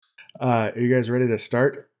Are you guys ready to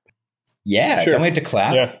start? Yeah, Sure. don't we have to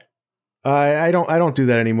clap? Yeah. I don't do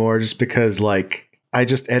that anymore just because I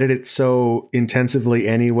just edit it so intensively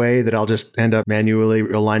anyway that I'll just end up manually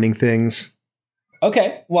aligning things.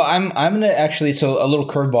 Okay. Well, I'm gonna actually, so a little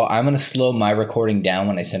curveball. I'm gonna slow my recording down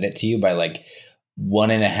when I send it to you by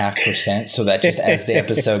 1.5%, so that just as the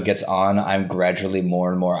episode gets on, I'm gradually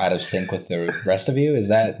more and more out of sync with the rest of you. Is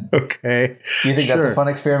that Okay? Do you think that's a fun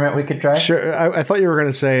experiment we could try? Sure. I thought you were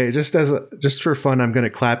going to say just for fun, I'm going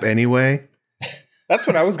to clap anyway. That's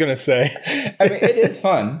what I was going to say. I mean, it is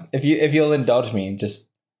fun if you'll indulge me. Just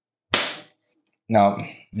no,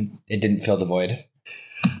 it didn't fill the void.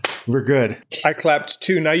 We're good. I clapped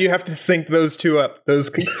too. Now you have to sync those two up.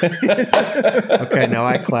 Okay, now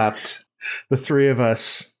I clapped. The three of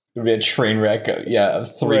us. It would be a train wreck.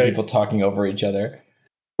 Of three Right. people talking over each other.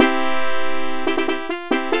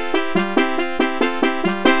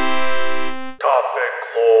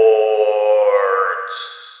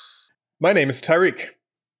 My name is Tyreek.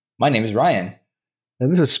 My name is Ryan.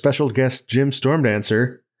 And this is special guest Jim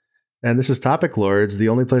Stormdancer. And this is Topic Lords, the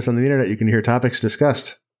only place on the internet you can hear topics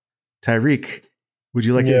discussed. Tyreek, would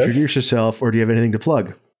you like to Yes. introduce yourself, or do you have anything to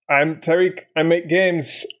plug? I'm Tyreek. I make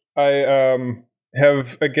games. I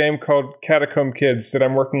have a game called Catacomb Kids that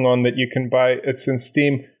I'm working on that you can buy. It's in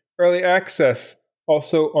Steam Early Access,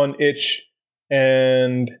 also on itch,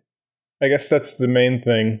 and I guess that's the main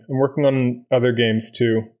thing. I'm working on other games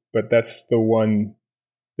too, but that's the one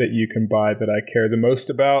that you can buy that I care the most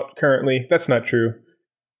about currently. That's not true.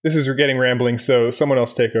 This is getting rambling, so someone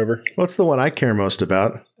else take over. What's the one I care most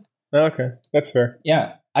about? Okay, that's fair.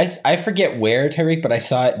 Yeah. I forget where, Tyreek, but I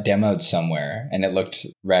saw it demoed somewhere, and it looked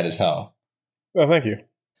rad as hell. Oh, thank you.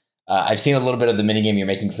 I've seen a little bit of the minigame you're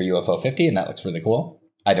making for UFO 50, and that looks really cool.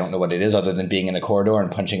 I don't know what it is other than being in a corridor and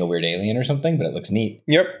punching a weird alien or something, but it looks neat,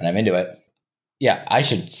 Yep. and I'm into it. Yeah, I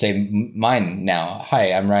should say mine now.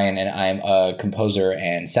 Hi, I'm Ryan, and I'm a composer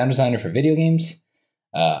and sound designer for video games.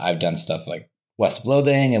 I've done stuff like West of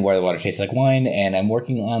Loathing and Where the Water Tastes Like Wine, and I'm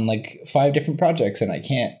working on 5 different projects, and I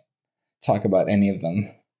can't talk about any of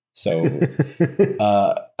them. So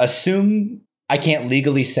assume I can't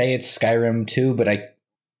legally say it's Skyrim 2, but I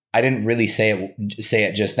didn't really say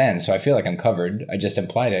it just then, so I feel like I'm covered. I just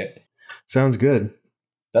implied it. Sounds good.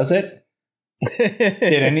 Does it?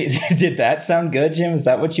 Did that sound good, Jim? Is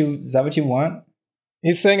that what you want?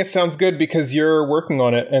 He's saying it sounds good because you're working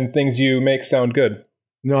on it and things you make sound good.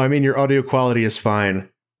 No, I mean your audio quality is fine.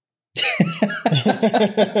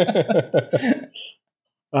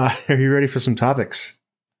 Are you ready for some topics?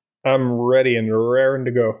 I'm ready and raring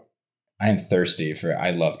to go. I'm thirsty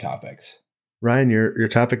I love topics. Ryan, your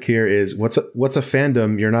topic here is what's a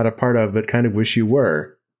fandom you're not a part of but kind of wish you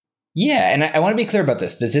were? Yeah, and I want to be clear about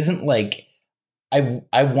this. This isn't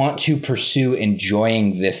I want to pursue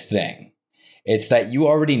enjoying this thing. It's that you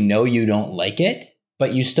already know you don't like it,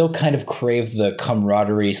 but you still kind of crave the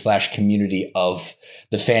camaraderie / community of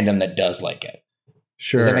the fandom that does like it.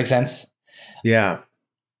 Sure. Does that make sense? Yeah.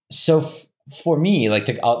 So for me,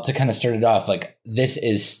 to kind of start it off, this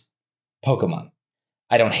is Pokemon.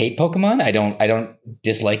 I don't hate Pokemon. I don't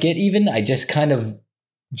dislike it even. I just kind of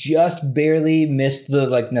just barely missed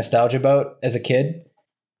the nostalgia boat as a kid.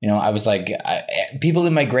 You know, I was people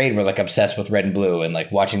in my grade were obsessed with Red and Blue and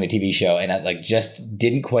watching the TV show, and it just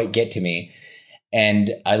didn't quite get to me.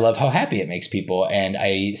 And I love how happy it makes people. And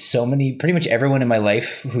pretty much everyone in my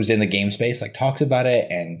life who's in the game space talks about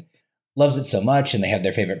it and loves it so much, and they have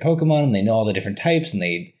their favorite Pokemon and they know all the different types and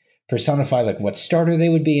they personify what starter they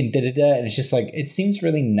would be and da-da-da. And it's just it seems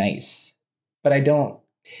really nice, but I don't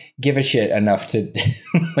give a shit enough to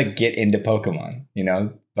get into Pokemon, you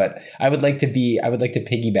know? But I would like to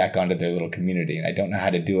piggyback onto their little community, and I don't know how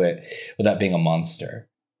to do it without being a monster,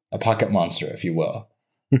 a pocket monster, if you will.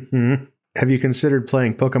 Have you considered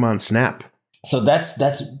playing Pokemon Snap? So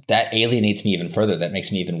that alienates me even further. That makes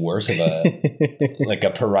me even worse of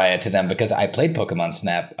a pariah to them, because I played Pokemon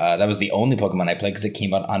Snap. That was the only Pokemon I played because it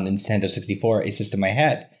came out on Nintendo 64, a system I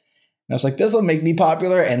had. And I was like, this will make me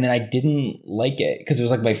popular. And then I didn't like it because it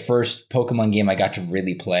was my first Pokemon game I got to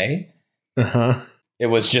really play. Uh-huh. It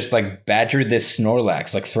was just badger this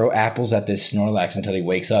Snorlax, throw apples at this Snorlax until he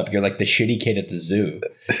wakes up. You're the shitty kid at the zoo.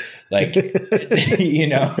 You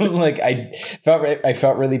know, I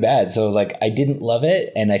felt really bad. So I didn't love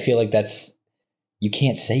it. And I feel you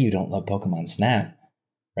can't say you don't love Pokemon Snap,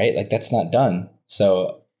 right? That's not done.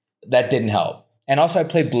 So that didn't help. And also I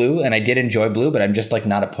played Blue, and I did enjoy Blue, but I'm just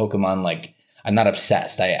not a Pokemon. I'm not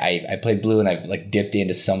obsessed. I played Blue, and I've dipped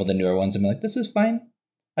into some of the newer ones. I'm this is fine.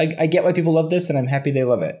 I get why people love this, and I'm happy they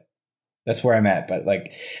love it. That's where I'm at. But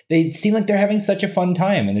like, they seem like they're having such a fun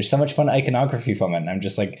time, and there's so much fun iconography from it. And I'm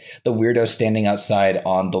just like the weirdo standing outside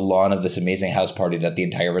on the lawn of this amazing house party that the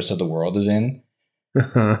entire rest of the world is in.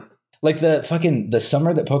 Like the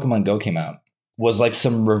summer that Pokemon Go came out was like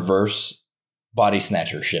some reverse Body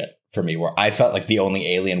Snatcher shit for me, where I felt like the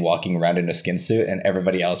only alien walking around in a skin suit, and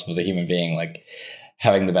everybody else was a human being, like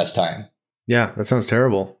having the best time. Yeah, that sounds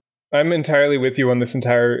terrible. I'm entirely with you on this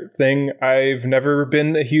entire thing. I've never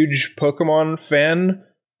been a huge Pokemon fan,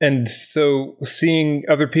 and so seeing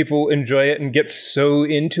other people enjoy it and get so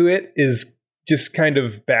into it is just kind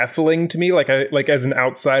of baffling to me, like as an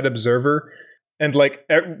outside observer. And like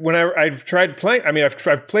whenever I've tried playing, I mean,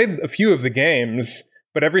 I've played a few of the games,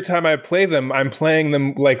 but every time I play them, I'm playing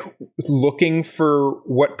them like looking for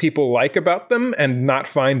what people like about them and not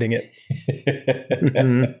finding it.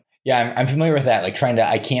 Mhm. Yeah, I'm familiar with that. Like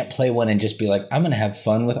I can't play one and just be like, I'm going to have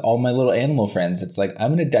fun with all my little animal friends. It's like,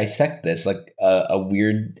 I'm going to dissect this like a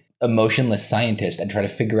weird, emotionless scientist and try to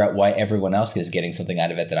figure out why everyone else is getting something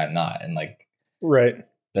out of it that I'm not. And like, right.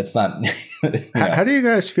 That's not. How do you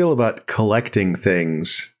guys feel about collecting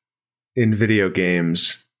things in video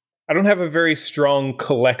games? I don't have a very strong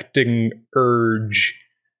collecting urge.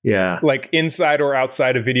 Yeah. Like inside or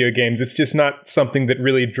outside of video games. It's just not something that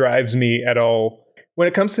really drives me at all. When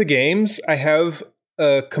it comes to games, I have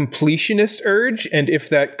a completionist urge, and if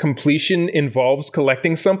that completion involves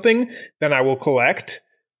collecting something, then I will collect.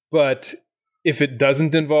 But if it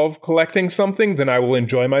doesn't involve collecting something, then I will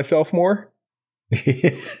enjoy myself more.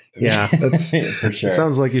 Yeah, that's for sure. It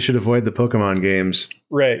sounds like you should avoid the Pokemon games.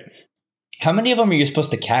 Right. How many of them are you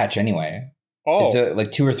supposed to catch anyway? Oh. Is it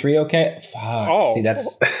like 2 or 3 okay? Fuck. Oh. See,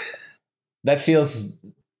 that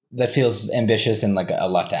feels ambitious and like a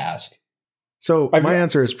lot to ask. So my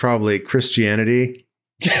answer is probably Christianity.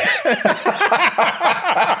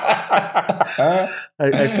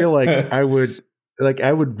 I feel like I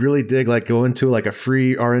would really dig like going to like a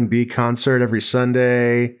free R&B concert every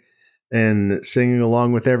Sunday and singing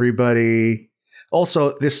along with everybody.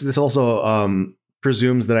 Also, this also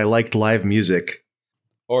presumes that I liked live music.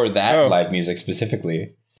 Or that live music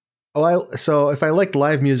specifically. So if I liked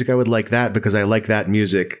live music, I would like that because I like that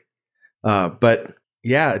music. But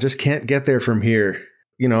yeah, I just can't get there from here.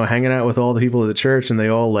 You know, hanging out with all the people of the church and they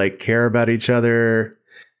all like care about each other.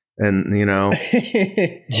 And, you know,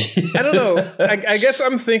 I don't know. I guess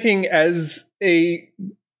I'm thinking as a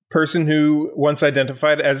person who once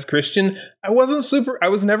identified as Christian, I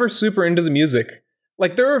was never super into the music.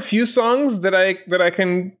 Like there are a few songs that I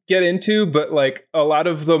can get into, but like a lot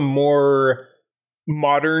of the more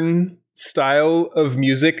modern style of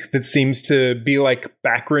music that seems to be like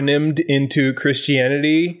backronymed into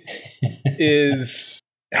Christianity is,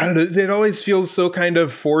 I don't know, it always feels so kind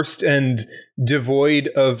of forced and devoid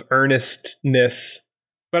of earnestness.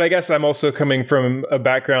 But I guess I'm also coming from a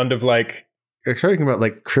background of like, you're talking about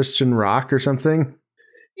like Christian rock or something?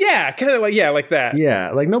 Yeah, kind of like that.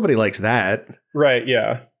 Yeah, like nobody likes that. Right,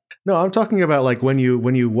 yeah. No, I'm talking about like when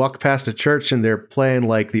you walk past a church and they're playing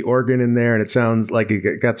like the organ in there and it sounds like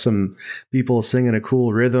it got some people singing a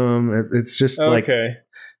cool rhythm. It's just like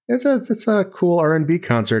it's a cool R&B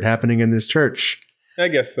concert happening in this church. I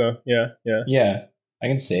guess so. Yeah. Yeah, I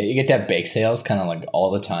can see it. You get to have bake sales kind of like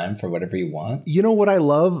all the time for whatever you want. You know what I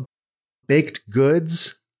love? Baked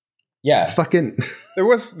goods. Yeah. Fucking There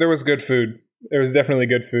was good food. There was definitely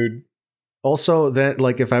good food. Also, that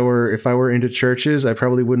like if I were into churches, I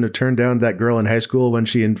probably wouldn't have turned down that girl in high school when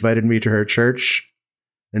she invited me to her church,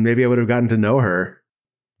 and maybe I would have gotten to know her.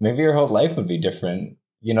 Maybe your whole life would be different.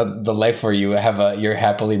 You know, the life where you're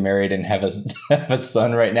happily married and have a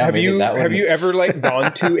son right now. Have you ever like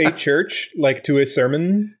gone to a church, like to a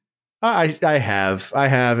sermon? I have,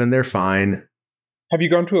 and they're fine. Have you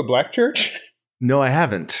gone to a black church? No, I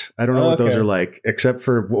haven't. I don't know what those are like, except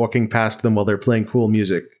for walking past them while they're playing cool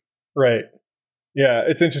music. Right. Yeah,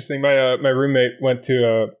 it's interesting. My roommate went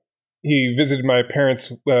to he visited my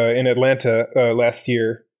parents in Atlanta last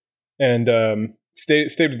year, and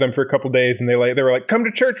stayed with them for a couple days, and they were like, "Come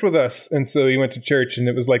to church with us." And so he went to church, and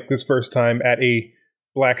it was like his first time at a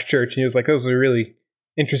black church, and he was like, "That was a really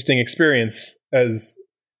interesting experience as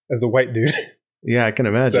a white dude." Yeah, I can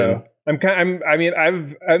imagine. So I'm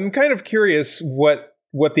kind of curious what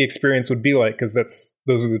the experience would be like, because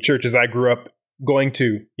those are the churches I grew up going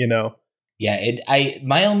to, you know. Yeah,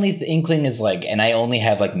 my only inkling is like, and I only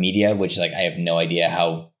have like media, which like I have no idea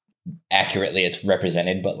how accurately it's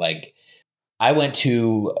represented, but like I went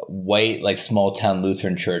to white like small town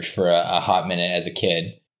Lutheran church for a hot minute as a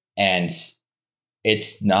kid, and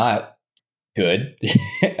it's not good.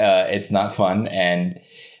 It's not fun, and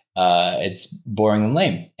it's boring and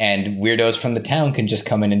lame. And weirdos from the town can just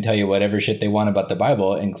come in and tell you whatever shit they want about the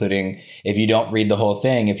Bible, including if you don't read the whole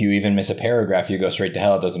thing, if you even miss a paragraph, you go straight to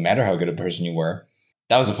hell. It doesn't matter how good a person you were.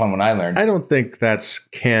 That was a fun one I learned. I don't think that's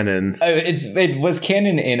canon. It was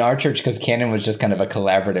canon in our church because canon was just kind of a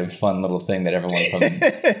collaborative, fun little thing that everyone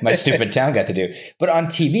from my stupid town got to do. But on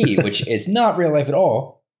TV, which is not real life at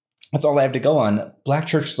all, that's all I have to go on. Black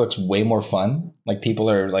church looks way more fun. Like people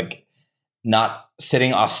are like not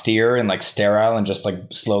sitting austere and like sterile and just like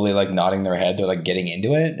slowly like nodding their head. They're like getting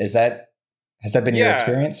into it. Has that been your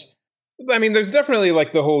experience? I mean, there's definitely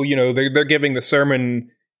like the whole, they're giving the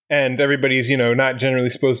sermon. And everybody's, not generally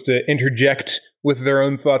supposed to interject with their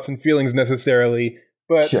own thoughts and feelings necessarily.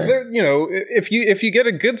 But, sure. If you get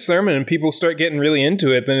a good sermon and people start getting really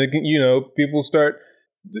into it, then, people start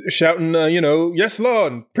shouting, yes,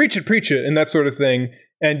 Lord, preach it, and that sort of thing.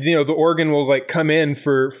 And, the organ will like come in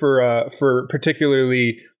for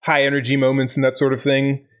particularly high energy moments and that sort of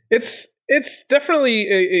thing. It's definitely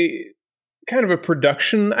a kind of a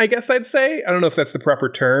production, I guess I'd say. I don't know if that's the proper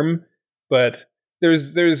term, but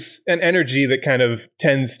there's an energy that kind of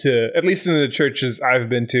tends to, at least in the churches I've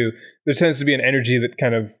been to, there tends to be an energy that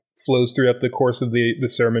kind of flows throughout the course of the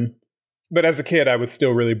sermon. But as a kid, I was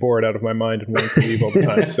still really bored out of my mind and wanted to leave all the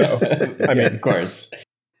time. So, I mean, of course.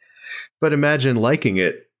 But imagine liking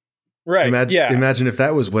it. Right. Imagine if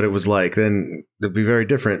that was what it was like, then it'd be very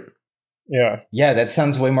different. Yeah. Yeah, that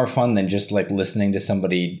sounds way more fun than just like listening to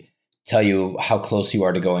somebody tell you how close you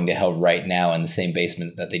are to going to hell right now in the same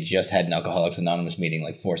basement that they just had an Alcoholics Anonymous meeting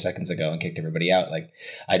like 4 seconds ago and kicked everybody out. Like,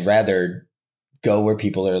 I'd rather go where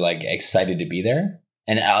people are like excited to be there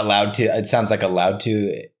and allowed to. It sounds like allowed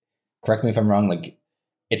to. Correct me if I'm wrong. Like,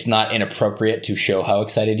 it's not inappropriate to show how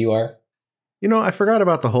excited you are. I forgot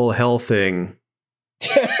about the whole hell thing.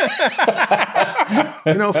 Fuck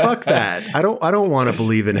that. I don't want to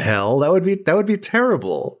believe in hell. That would be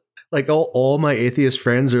terrible. Like all my atheist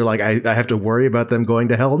friends are like, I have to worry about them going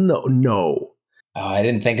to hell. No. Oh, I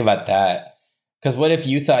didn't think about that. Because what if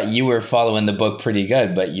you thought you were following the book pretty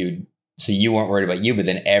good, so you weren't worried about you, but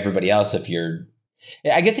then everybody else,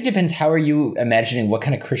 I guess it depends. How are you imagining what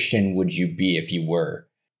kind of Christian would you be if you were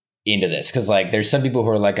into this? Because like there's some people who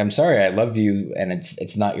are like, I'm sorry, I love you, and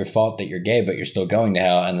it's not your fault that you're gay, but you're still going to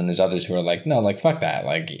hell. And then there's others who are like, no, like fuck that.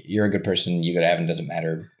 Like you're a good person, you go to heaven, doesn't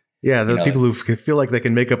matter. Yeah, the people who feel like they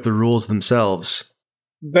can make up the rules themselves.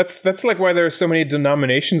 That's like why there are so many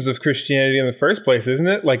denominations of Christianity in the first place, isn't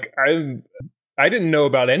it? Like I didn't know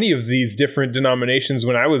about any of these different denominations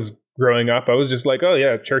when I was growing up. I was just like, oh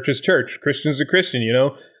yeah, church is church, Christian's a Christian,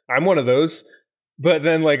 I'm one of those. But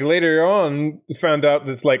then like later on found out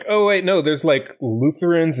that's like, oh wait, no, there's like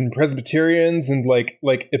Lutherans and Presbyterians and like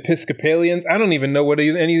Episcopalians. I don't even know what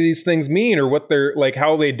any of these things mean or what they're like,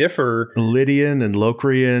 how they differ. Lydian and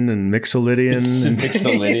Locrian and Mixolydian and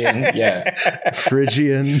Mixolydian, yeah.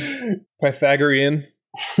 Phrygian. Pythagorean.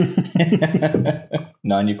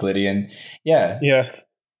 Non-Euclidean. Yeah. Yeah.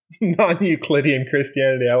 Non-Euclidean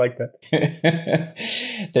Christianity. I like that.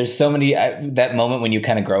 There's so many, that moment when you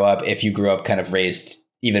kind of grow up, if you grew up kind of raised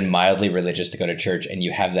even mildly religious to go to church and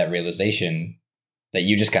you have that realization that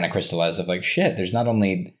you just kind of crystallize of like, shit, there's not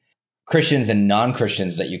only Christians and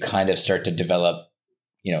non-Christians that you kind of start to develop,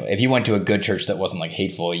 if you went to a good church that wasn't like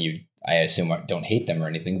hateful, I assume don't hate them or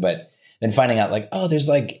anything, but then finding out like, oh, there's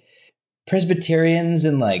like Presbyterians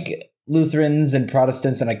and like Lutherans and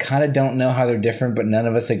Protestants, and I kind of don't know how they're different, but none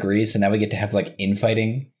of us agree. So now we get to have like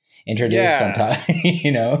infighting introduced on top,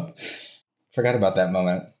 Forgot about that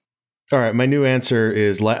moment. All right. My new answer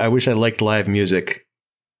is I wish I liked live music.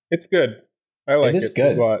 It's good. I like it. It is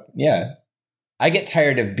good. A lot. Yeah. I get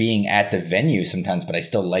tired of being at the venue sometimes, but I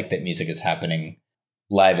still like that music is happening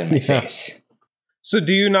live in my face. So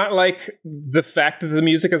do you not like the fact that the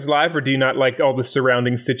music is live, or do you not like all the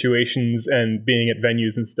surrounding situations and being at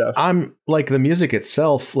venues and stuff? I'm like the music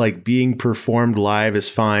itself, like being performed live is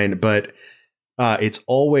fine, but it's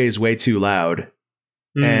always way too loud.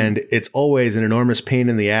 And it's always an enormous pain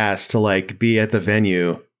in the ass to like be at the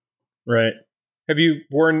venue. Right. Have you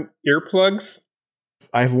worn earplugs?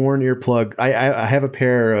 I've worn earplug. I have a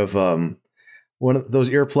pair of one of those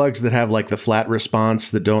earplugs that have like the flat response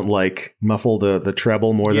that don't like muffle the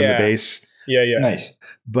treble more than the bass. Yeah. Nice.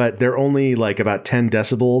 But they're only like about 10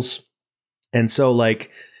 decibels. And so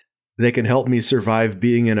like they can help me survive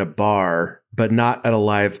being in a bar, but not at a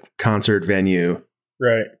live concert venue.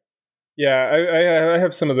 Right. Yeah, I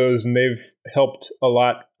have some of those, and they've helped a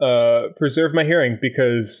lot preserve my hearing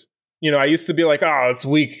because, I used to be like, oh, it's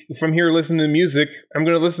weak. If I'm here listening to music, I'm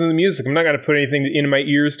going to listen to the music. I'm not going to put anything in my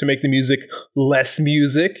ears to make the music less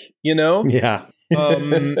music, Yeah.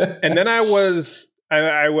 And then I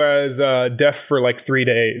I was deaf for like 3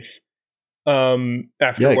 days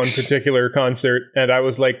after one Yikes. particular concert, and I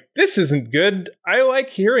was like, "This isn't good. I like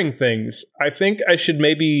hearing things. I think I should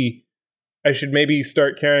maybe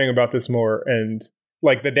start caring about this more." And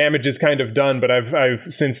like the damage is kind of done, but I've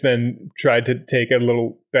since then tried to take a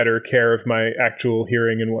little better care of my actual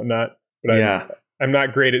hearing and whatnot. But I'm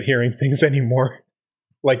not great at hearing things anymore,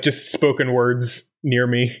 like just spoken words near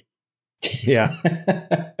me. Yeah.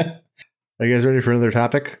 Are you guys ready for another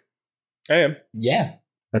topic? I am. Yeah.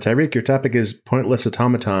 Tyreek, your topic is pointless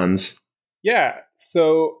automatons. Yeah.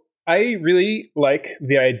 So I really like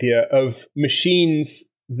the idea of machines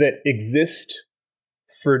that exist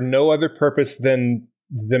for no other purpose than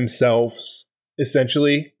themselves,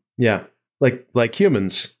 essentially. Yeah. Like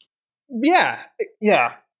humans. Yeah.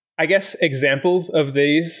 Yeah. I guess examples of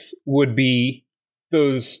these would be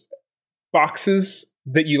those boxes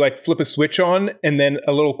that you like flip a switch on, and then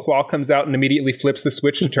a little claw comes out and immediately flips the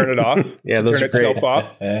switch to turn it off. Yeah, to those turn are great. itself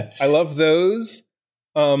off. I love those.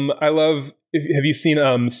 I love. Have you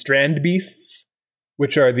seen Strand Beasts,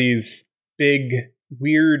 which are these big,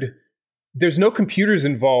 weird? There's no computers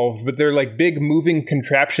involved, but they're like big moving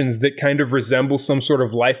contraptions that kind of resemble some sort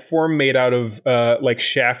of life form made out of like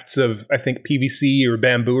shafts of, I think, PVC or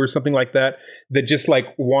bamboo or something like that. That just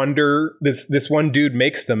like wander. This one dude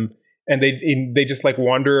makes them. And they just like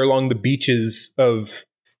wander along the beaches of.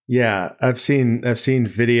 Yeah, I've seen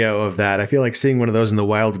video of that. I feel like seeing one of those in the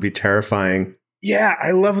wild would be terrifying. Yeah,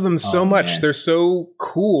 I love them so much. Man. They're so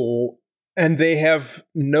cool, and they have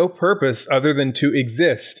no purpose other than to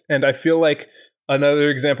exist. And I feel like another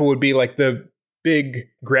example would be like the big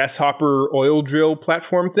grasshopper oil drill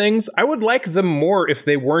platform things. I would like them more if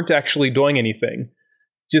they weren't actually doing anything.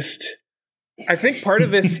 Just. I think part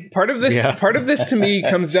of this to me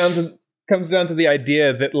comes down to the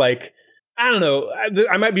idea that, like, I don't know,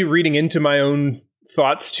 I might be reading into my own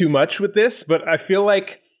thoughts too much with this, but I feel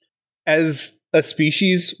like as a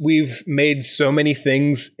species we've made so many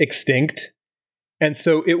things extinct, and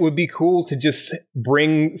so it would be cool to just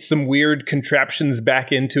bring some weird contraptions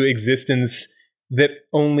back into existence that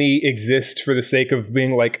only exist for the sake of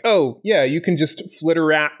being like, oh yeah, you can just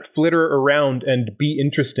flitter around and be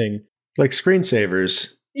interesting. Like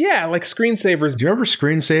screensavers. Yeah, like screensavers. Do you remember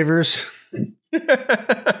screensavers?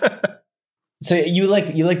 So you like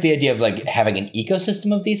the idea of like having an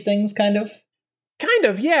ecosystem of these things, kind of? Kind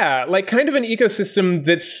of, yeah. Like kind of an ecosystem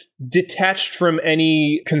that's detached from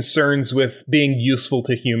any concerns with being useful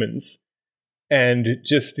to humans. And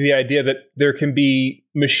just the idea that there can be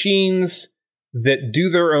machines that do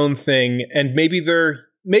their own thing, and maybe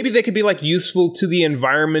they could be like useful to the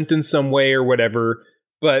environment in some way or whatever,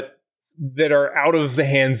 but that are out of the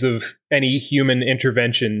hands of any human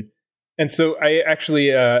intervention. And so I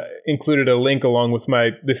actually included a link along with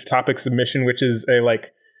this topic submission, which is a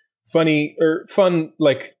like fun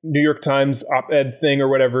like New York Times op-ed thing or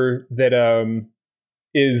whatever that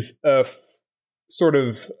is a sort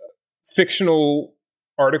of fictional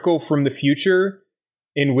article from the future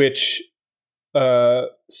in which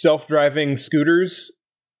self-driving scooters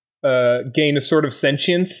gain a sort of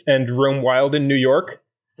sentience and roam wild in New York.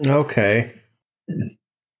 Okay.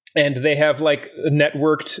 And they have like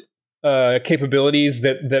networked capabilities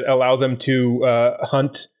that allow them to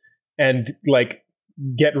hunt and like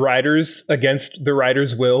get riders against the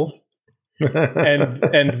rider's will.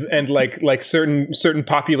 and like certain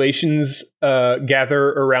populations gather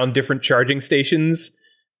around different charging stations,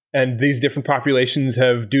 and these different populations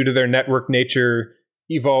have, due to their network nature,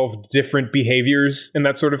 evolved different behaviors and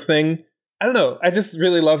that sort of thing. I don't know. I just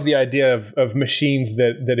really love the idea of machines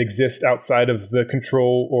that exist outside of the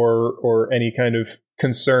control or any kind of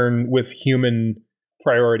concern with human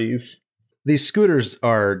priorities. These scooters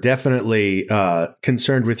are definitely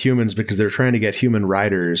concerned with humans because they're trying to get human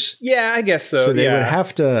riders. Yeah, I guess so. So they would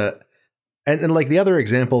have to. And like the other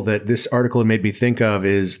example that this article made me think of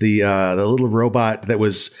is the little robot that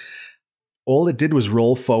was. All it did was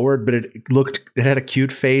roll forward, but it had a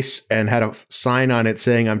cute face and had a sign on it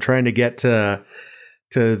saying, "I'm trying to get to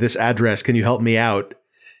this address. Can you help me out?"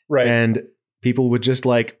 Right. And people would just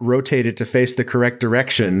like rotate it to face the correct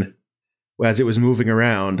direction as it was moving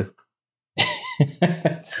around.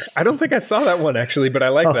 I don't think I saw that one actually, but I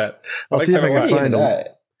like that. I'll see if I can find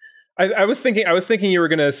that. I was thinking you were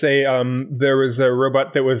going to say there was a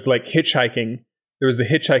robot that was like hitchhiking. There was a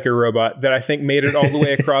hitchhiker robot that I think made it all the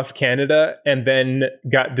way across Canada and then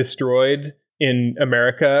got destroyed in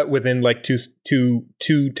America within like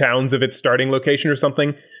two towns of its starting location or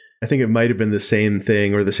something. I think it might have been the same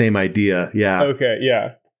thing or the same idea. Yeah. Okay.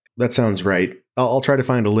 Yeah. That sounds right. I'll try to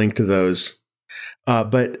find a link to those.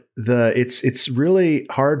 But it's really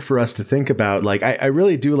hard for us to think about. Like, I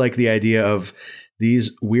really do like the idea of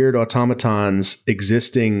these weird automatons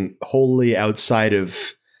existing wholly outside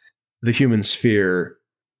of the human sphere.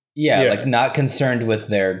 Yeah, like not concerned with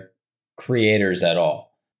their creators at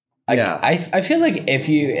all. I feel like if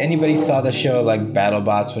anybody saw the show like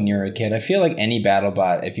BattleBots when you were a kid, I feel like any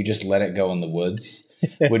BattleBot, if you just let it go in the woods,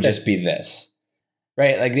 would just be this,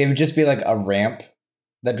 right? Like they would just be like a ramp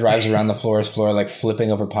that drives around the floor, like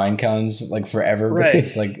flipping over pine cones, like forever. Right.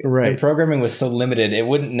 Because like the programming was so limited, it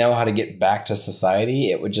wouldn't know how to get back to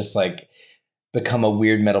society. It would just like become a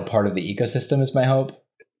weird metal part of the ecosystem. Is my hope.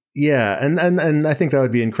 Yeah, and I think that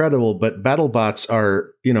would be incredible. But BattleBots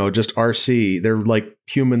are, just RC. They're like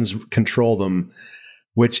humans control them,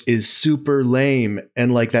 which is super lame.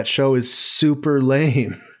 And like that show is super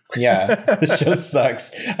lame. Yeah, the show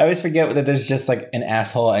sucks. I always forget that there's just like an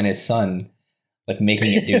asshole and his son like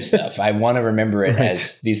making it do stuff. I want to remember it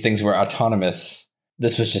as these things were autonomous.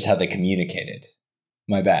 This was just how they communicated.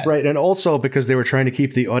 My bad. Right. And also because they were trying to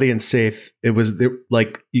keep the audience safe, it was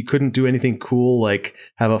like you couldn't do anything cool, like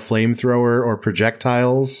have a flamethrower or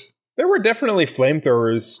projectiles. There were definitely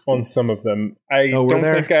flamethrowers on some of them. I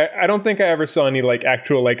don't think I ever saw any like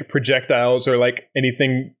actual like projectiles or like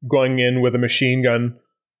anything going in with a machine gun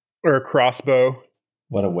or a crossbow.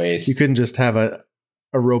 What a waste. You couldn't just have a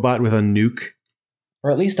robot with a nuke.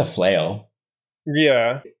 Or at least a flail.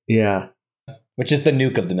 Yeah. Yeah. Which is the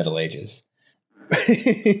nuke of the Middle Ages.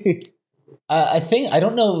 I think, I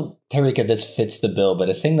don't know, Tariq, if this fits the bill, but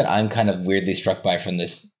a thing that I'm kind of weirdly struck by from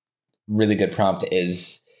this really good prompt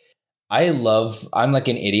is I'm like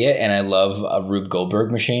an idiot and I love a Rube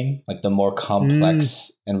Goldberg machine. Like the more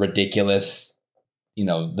complex and ridiculous,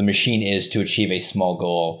 the machine is to achieve a small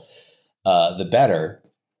goal, the better.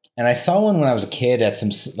 And I saw one when I was a kid at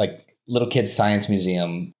some like little kid's science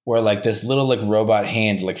museum where like this little like robot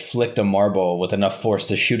hand like flicked a marble with enough force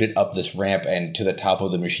to shoot it up this ramp and to the top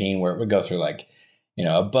of the machine where it would go through like,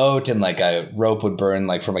 a boat and like a rope would burn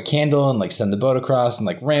like from a candle and like send the boat across and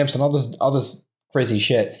like ramps and all this crazy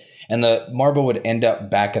shit. And the marble would end up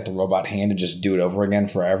back at the robot hand and just do it over again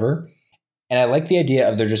forever. And I like the idea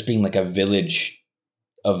of there just being like a village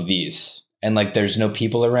of these. And like there's no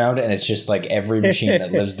people around and it's just like every machine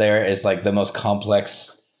that lives there is like the most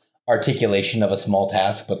complex articulation of a small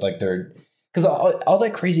task, but like because all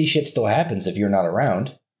that crazy shit still happens if you're not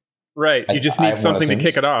around. Right. You just need something to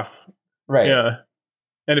kick it off. Right. Yeah.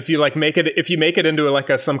 And if you make it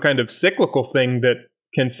into some kind of cyclical thing that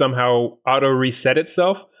can somehow auto reset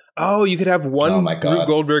itself. Oh, you could have one Rube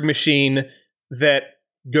Goldberg machine that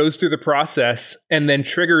goes through the process and then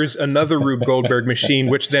triggers another Rube Goldberg machine,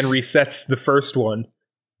 which then resets the first one.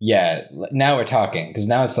 Yeah, now we're talking because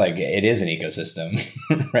now it's like it is an ecosystem,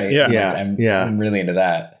 right? Yeah, I'm really into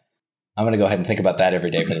that. I'm gonna go ahead and think about that every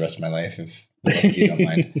day for the rest of my life, if you don't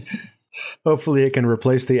mind. Hopefully, it can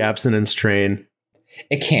replace the abstinence train.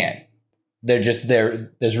 It can't. They're just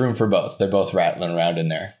there. There's room for both. They're both rattling around in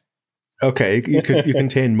there. Okay, you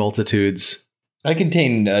contain multitudes. I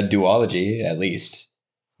contain duology at least.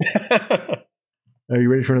 Are you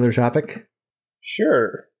ready for another topic?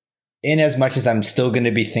 Sure. In as much as I'm still going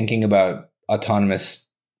to be thinking about autonomous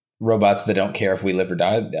robots that don't care if we live or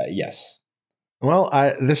die, yes. Well,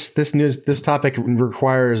 this topic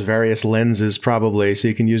requires various lenses, probably, so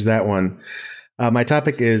you can use that one. My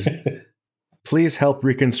topic is: please help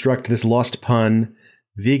reconstruct this lost pun: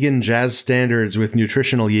 vegan jazz standards with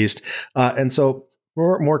nutritional yeast. And so,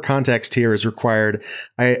 more context here is required.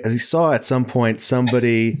 As I saw at some point,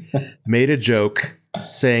 somebody made a joke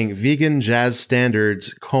saying vegan jazz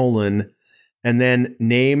standards, and then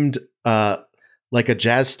named like a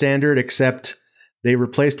jazz standard, except they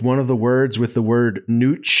replaced one of the words with the word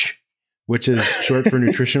nooch, which is short for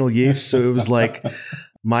nutritional yeast. So it was like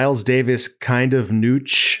Miles Davis kind of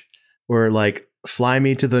nooch, or like fly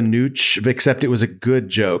me to the nooch, except it was a good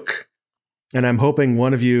joke. And I'm hoping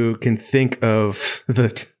one of you can think of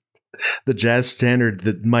the jazz standard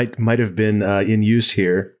that might have been in use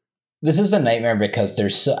here. This is a nightmare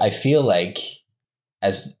because I feel like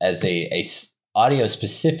as a audio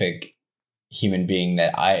specific human being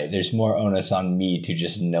that there's more onus on me to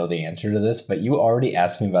just know the answer to this, but you already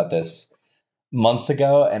asked me about this months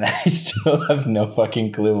ago and I still have no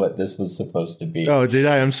fucking clue what this was supposed to be. Oh, did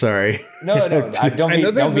I? I'm sorry. No,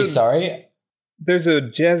 don't be sorry. There's a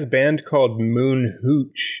jazz band called Moon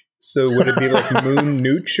Hooch. So would it be like Moon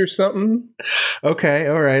Nooch or something? Okay,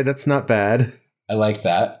 all right, that's not bad. I like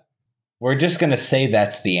that. We're just going to say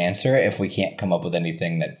that's the answer if we can't come up with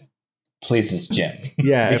anything that pleases Jim.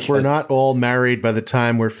 Yeah, if we're not all married by the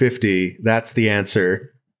time we're 50, that's the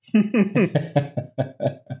answer.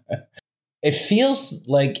 it feels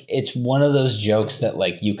like it's one of those jokes that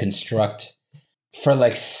like you construct for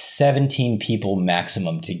like 17 people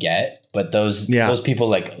maximum to get, but those people,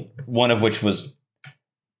 like one of which was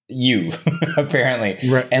you apparently,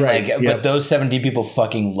 and but those 17 people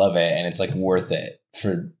fucking love it, and it's like worth it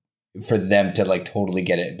for them to like totally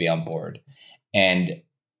get it and be on board. And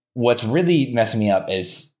what's really messing me up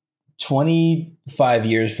is 25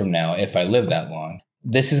 years from now, if I live that long,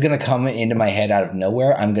 this is going to come into my head out of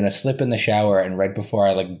nowhere. I'm going to slip in the shower, and right before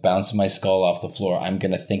I like bounce my skull off the floor, I'm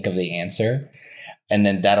going to think of the answer. And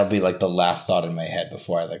then that'll be like the last thought in my head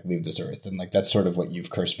before I like leave this earth. And like, that's sort of what you've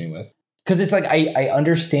cursed me with. Cause it's like, I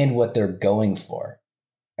understand what they're going for.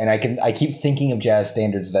 And I keep thinking of jazz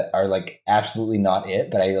standards that are like absolutely not it,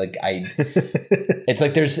 but it's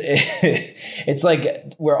like it's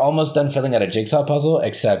like we're almost done filling out a jigsaw puzzle,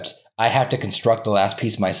 except I have to construct the last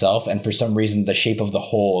piece myself. And for some reason, the shape of the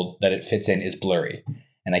hole that it fits in is blurry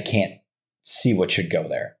and I can't see what should go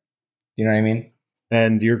there. You know what I mean?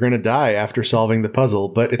 And you're going to die after solving the puzzle,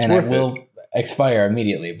 but it's worth it. And it will expire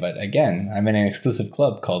immediately. But again, I'm in an exclusive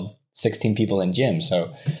club called 16 People in Gym.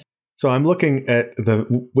 So I'm looking at the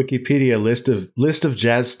Wikipedia list of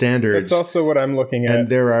jazz standards. That's also what I'm looking at. And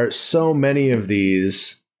there are so many of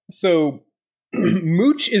these. So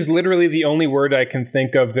mooch is literally the only word I can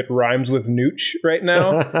think of that rhymes with nooch right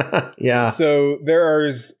now. Yeah. So there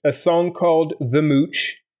is a song called The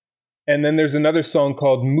Mooch, and then there's another song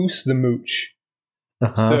called Moose the Mooch.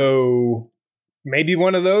 Uh-huh. So maybe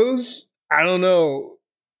one of those? I don't know.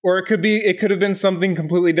 Or it could have been something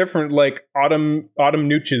completely different, like autumn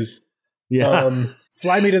nooches. Yeah.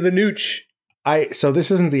 Fly me to the nooch. So this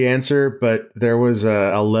isn't the answer, but there was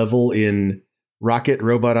a level in Rocket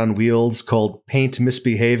Robot on Wheels called Paint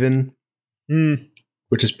Misbehavin',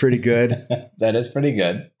 which is pretty good. That is pretty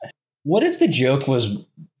good. What if the joke was,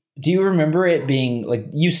 do you remember it being, like,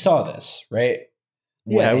 you saw this, right?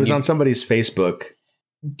 Yeah, it was on somebody's Facebook.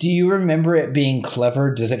 Do you remember it being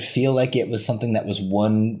clever? Does it feel like it was something that was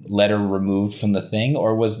one letter removed from the thing?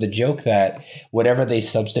 Or was the joke that whatever they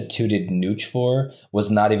substituted nooch for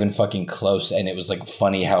was not even fucking close, and it was like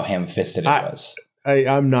funny how ham-fisted it was?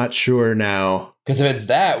 I'm not sure now. Because if it's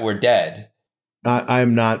that, we're dead.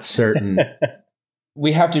 I'm not certain.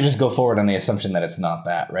 We have to just go forward on the assumption that it's not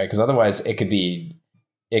that, right? Because otherwise it could be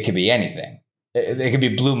anything. It could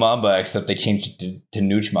be Blue Mamba, except they changed it to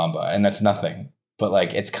Nooch Mamba, and that's nothing. But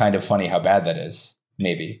like, it's kind of funny how bad that is.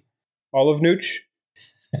 Maybe all of nooch.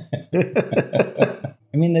 I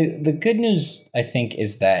mean, the good news, I think,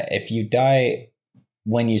 is that if you die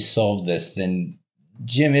when you solve this, then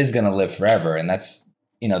Jim is going to live forever, and that's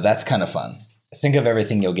kind of fun. Think of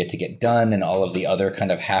everything you'll get to get done, and all of the other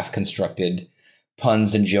kind of half constructed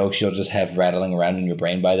puns and jokes you'll just have rattling around in your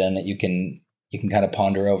brain by then that you can kind of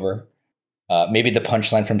ponder over. Maybe the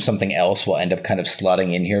punchline from something else will end up kind of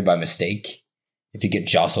slotting in here by mistake. If you get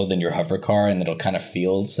jostled in your hover car, and it'll kind of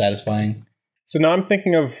feel satisfying. So now I'm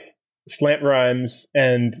thinking of slant rhymes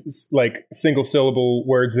and like single syllable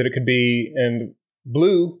words that it could be, and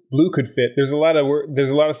blue could fit. There's a lot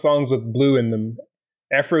of songs with blue in them.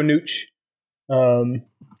 Afro nooch.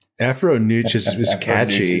 Afro nooch is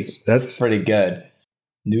catchy. That's pretty good.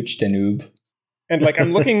 Nooch Danube. And like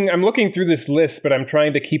I'm looking through this list, but I'm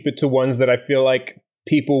trying to keep it to ones that I feel like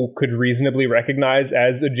people could reasonably recognize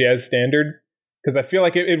as a jazz standard. Because I feel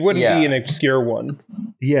like it wouldn't be an obscure one.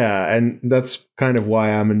 Yeah, and that's kind of why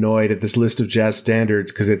I'm annoyed at this list of jazz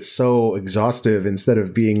standards, because it's so exhaustive instead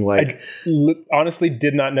of being like... I honestly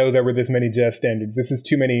did not know there were this many jazz standards. This is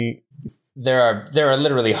too many... There are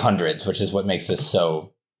literally hundreds, which is what makes this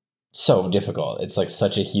so difficult. It's like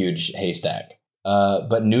such a huge haystack.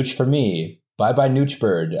 But nooch for me, bye-bye nooch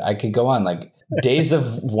bird. I could go on, like... Days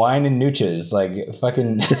of wine and nooches, like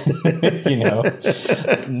fucking,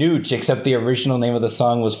 nooch, except the original name of the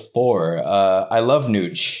song was For. I love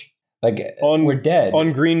nooch. Like, we're dead.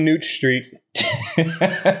 On Green Nooch Street.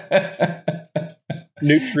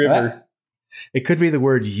 Nooch River. It could be the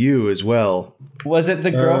word you as well. Was it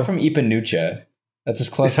the girl from Ipanucha? That's as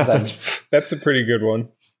close as I've... That's a pretty good one.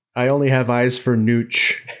 I only have eyes for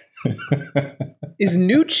nooch. Is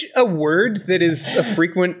nooch a word that is a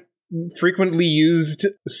frequently used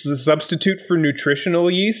substitute for nutritional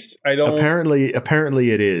yeast? Apparently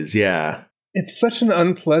it is. Yeah. It's such an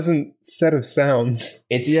unpleasant set of sounds.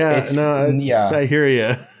 I hear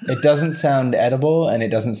you. It doesn't sound edible, and it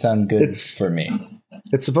doesn't sound good for me.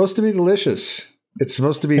 It's supposed to be delicious. It's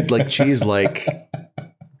supposed to be like cheese-like.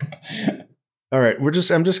 All right,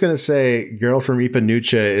 I'm just gonna say, "Girl from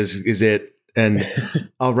Ipanucha" is it, and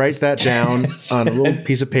I'll write that down on a little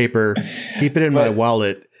piece of paper, keep it in my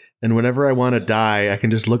wallet. And whenever I want to die, I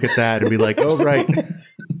can just look at that and be like, oh, right.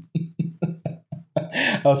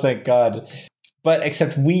 Oh, thank God. But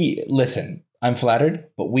except listen, I'm flattered,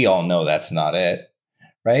 but we all know that's not it.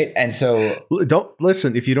 Right. And so Don't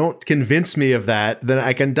listen. If you don't convince me of that, then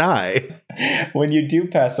I can die. when you do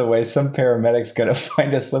pass away, some paramedic's going to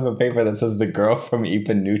find a slip of paper that says the girl from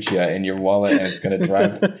Ipanucha in your wallet, and it's going to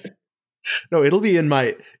drive. No, it'll be in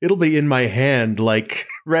my hand, like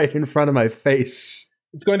right in front of my face.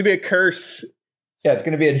 It's going to be a curse. Yeah, it's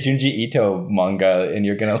going to be a Junji Ito manga, and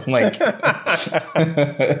you're going to like.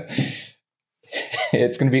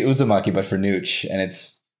 It's going to be Uzumaki, but for Nooch, and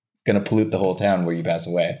it's going to pollute the whole town where you pass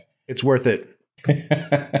away. It's worth it.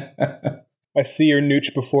 I see your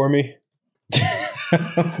Nooch before me.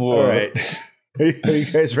 All right. Are you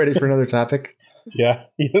guys ready for another topic? Yeah,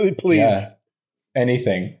 please. Yeah.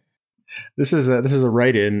 Anything. This is a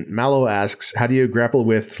write-in. Mallow asks, how do you grapple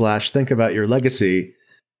with / think about your legacy?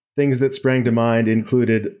 Things that sprang to mind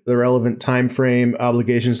included the relevant time frame,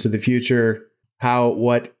 obligations to the future,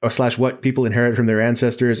 what people inherit from their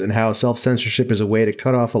ancestors, and how self-censorship is a way to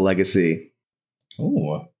cut off a legacy.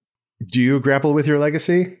 Ooh. Do you grapple with your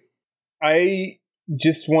legacy? I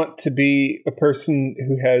just want to be a person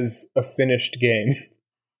who has a finished game.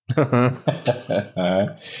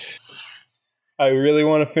 I really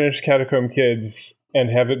want to finish Catacomb Kids and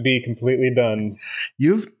have it be completely done.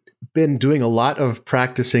 You've been doing a lot of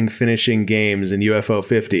practicing finishing games in UFO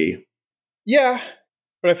 50. Yeah,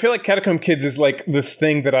 but I feel like Catacomb Kids is like this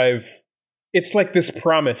thing that it's like this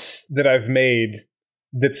promise that I've made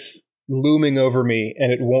that's looming over me,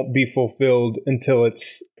 and it won't be fulfilled until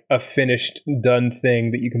it's a finished, done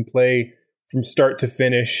thing that you can play from start to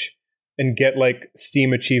finish and get like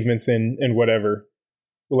Steam achievements in and whatever.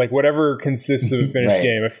 Like whatever consists of a finished Right.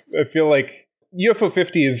 game. I feel like UFO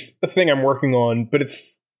 50 is a thing I'm working on, but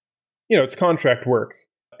it's contract work.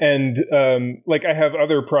 And like I have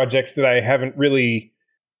other projects that I haven't really,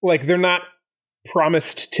 like they're not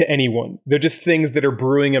promised to anyone. They're just things that are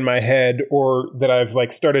brewing in my head or that I've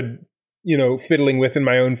like started, fiddling with in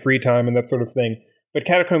my own free time and that sort of thing. But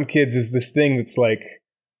Catacomb Kids is this thing that's like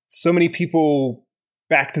so many people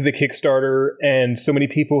backed the Kickstarter and so many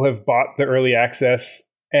people have bought the early access.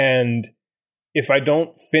 And if I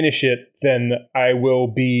don't finish it, then I will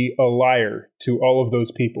be a liar to all of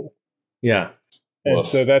those people. Yeah. And Woof.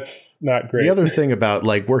 so that's not great. The other thing about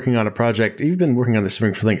like working on a project, you've been working on this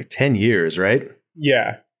thing for like 10 years, right?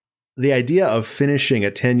 Yeah. The idea of finishing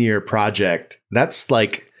a 10-year project, that's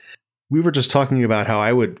like, we were just talking about how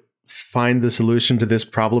I would find the solution to this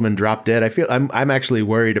problem and drop dead. I feel I'm actually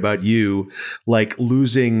worried about you like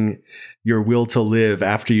losing your will to live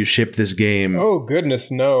after you ship this game. Oh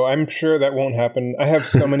goodness, no. I'm sure that won't happen. I have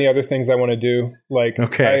so many other things I want to do. Like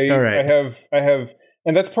Okay, all right. I have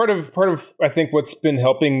and that's part of I think what's been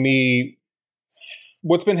helping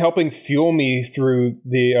fuel me through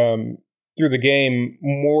the game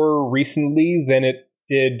more recently than it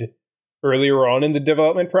did earlier on in the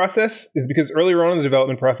development process is because earlier on in the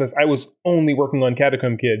development process, I was only working on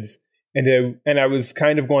Catacomb Kids and I was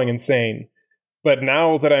kind of going insane. But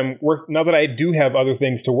now that I do have other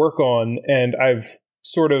things to work on, and I've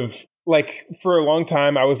sort of like for a long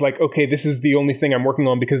time, I was like, okay, this is the only thing I'm working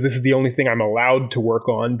on because this is the only thing I'm allowed to work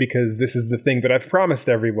on because this is the thing that I've promised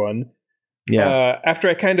everyone. Yeah. After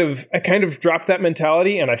I kind of dropped that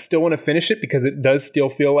mentality, and I still want to finish it because it does still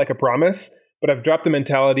feel like a promise. But I've dropped the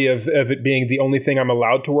mentality of it being the only thing I'm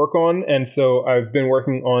allowed to work on. And so I've been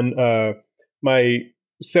working on my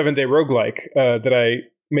 7-day roguelike that I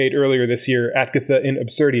made earlier this year, Atgatha in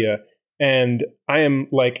Absurdia. And I am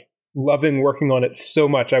like loving working on it so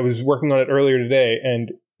much. I was working on it earlier today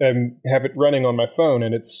and have it running on my phone,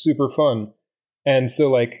 and it's super fun. And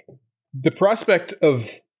so like the prospect of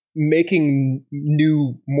making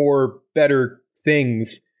new, more, better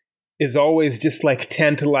things is always just like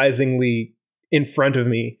tantalizingly in front of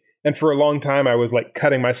me. And for a long time, I was like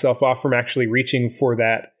cutting myself off from actually reaching for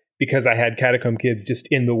that because I had Catacomb Kids just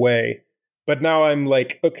in the way. But now I'm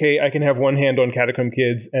like, okay, I can have one hand on Catacomb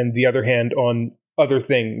Kids and the other hand on other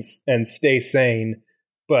things and stay sane.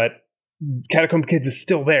 But Catacomb Kids is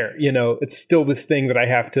still there. It's still this thing that I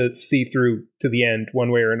have to see through to the end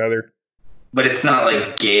one way or another. But it's not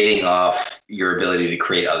like gating off your ability to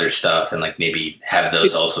create other stuff and like maybe have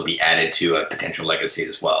those also be added to a potential legacy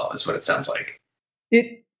as well, is what it sounds like.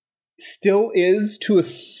 It still is to a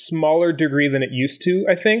smaller degree than it used to,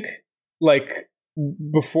 I think. Like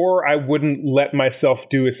before, I wouldn't let myself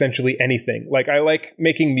do essentially anything. Like I like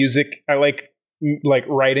making music. I like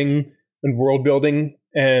writing and world building,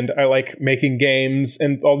 and I like making games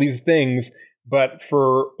and all these things. But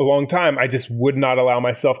for a long time, I just would not allow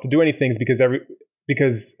myself to do any things because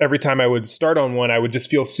every time I would start on one, I would just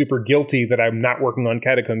feel super guilty that I'm not working on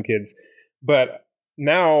Catacomb Kids. But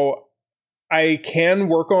now I can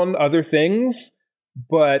work on other things,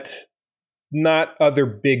 but not other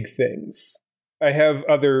big things. I have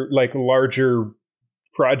other like larger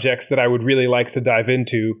projects that I would really like to dive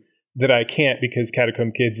into that I can't because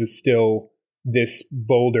Catacomb Kids is still this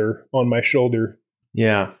boulder on my shoulder.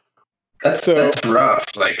 Yeah. That's rough.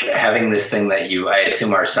 Like having this thing that I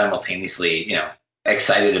assume are simultaneously,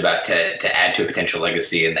 excited about to add to a potential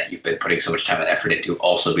legacy, and that you've been putting so much time and effort into,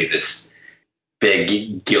 also be this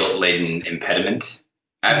big guilt-laden impediment.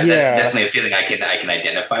 That's definitely a feeling I can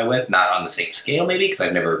identify with, not on the same scale maybe, because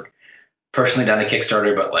I've never personally done a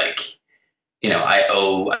Kickstarter, but like, I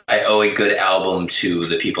owe a good album to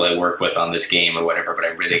the people I work with on this game or whatever, but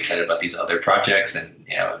I'm really excited about these other projects. And,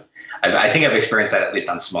 I think I've experienced that at least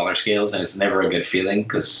on smaller scales, and it's never a good feeling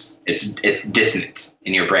because it's dissonant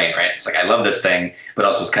in your brain, right? It's like, I love this thing, but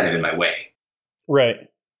also it's kind of in my way. Right.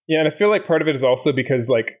 Yeah, and I feel like part of it is also because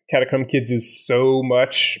like Catacomb Kids is so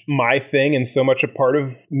much my thing and so much a part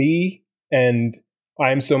of me, and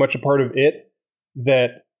I'm so much a part of it,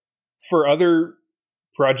 that for other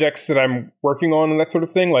projects that I'm working on and that sort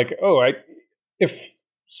of thing, like, if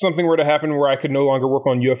something were to happen where I could no longer work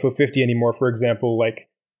on UFO 50 anymore, for example, like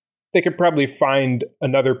they could probably find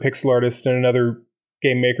another pixel artist and another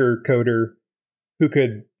game maker coder who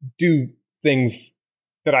could do things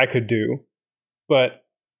that I could do. But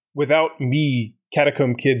without me,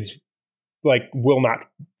 Catacomb Kids like will not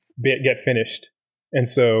get finished. And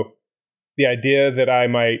so the idea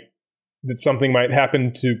that something might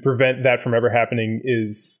happen to prevent that from ever happening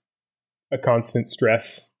is a constant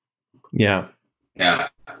stress. Yeah. Yeah.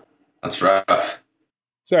 That's rough.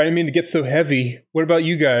 Sorry, I didn't mean to get so heavy. What about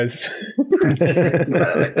you guys? I didn't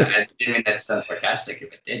mean that to sound sarcastic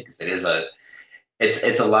if it did, because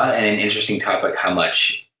it's a lot and an interesting topic how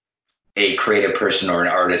much a creative person or an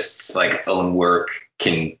artist's like own work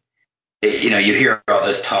can, you hear all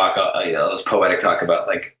this talk, this poetic talk about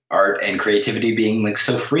like art and creativity being like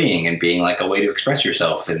so freeing and being like a way to express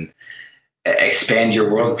yourself and expand your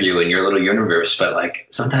worldview and your little universe. But like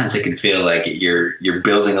sometimes it can feel like you're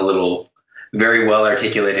building a little very well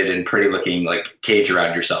articulated and pretty looking like cage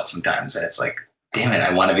around yourself sometimes. And it's like, damn it,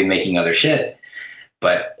 I want to be making other shit.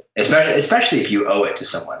 But especially if you owe it to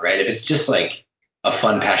someone, right? If it's just like a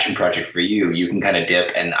fun passion project for you, you can kind of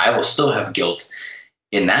dip, and I will still have guilt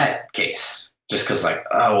in that case, just because like,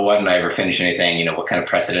 oh, why didn't I ever finish anything? What kind of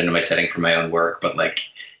precedent am I setting for my own work? But like,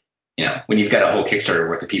 when you've got a whole Kickstarter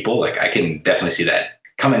worth of people, like I can definitely see that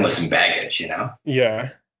coming with some baggage, Yeah.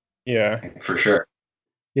 For sure.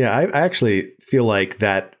 Yeah, I actually feel like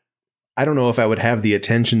that. I don't know if I would have the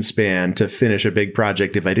attention span to finish a big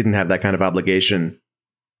project if I didn't have that kind of obligation.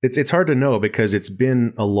 It's hard to know because it's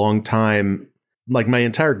been a long time. Like my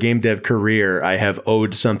entire game dev career, I have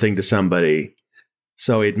owed something to somebody.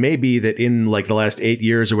 So it may be that in like the last 8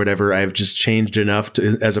 years or whatever, I've just changed enough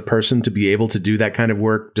as a person to be able to do that kind of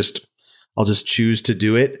work. I'll just choose to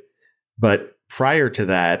do it. But prior to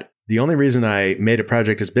that, the only reason I made a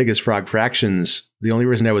project as big as Frog Fractions, the only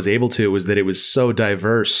reason I was able to was that it was so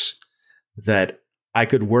diverse that I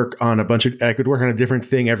could work on a different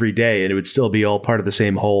thing every day and it would still be all part of the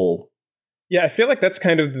same whole. Yeah, I feel like that's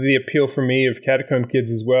kind of the appeal for me of Catacomb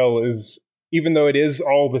Kids as well, is even though it is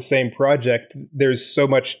all the same project, there's so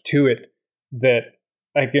much to it that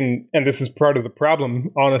I can, and this is part of the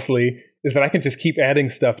problem, honestly, is that I can just keep adding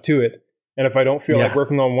stuff to it. And if I don't feel like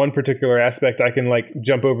working on one particular aspect, I can like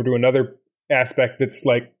jump over to another aspect that's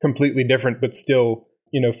like completely different, but still,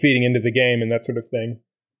 feeding into the game and that sort of thing.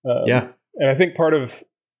 And I think I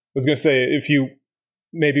was going to say, if you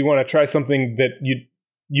maybe want to try something that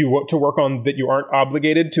you want to work on that you aren't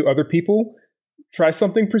obligated to other people, try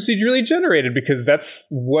something procedurally generated, because that's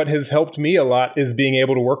what has helped me a lot, is being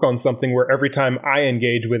able to work on something where every time I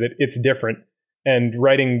engage with it, it's different. And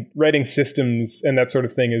writing systems and that sort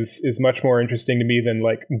of thing is much more interesting to me than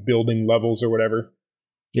like building levels or whatever.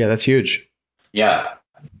 Yeah, that's huge. Yeah,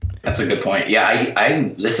 that's a good point. Yeah,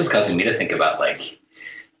 this is causing me to think about like,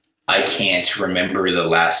 I can't remember the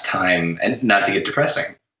last time, and not to get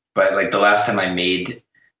depressing, but like the last time I made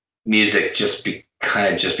music just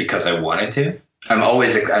because I wanted to.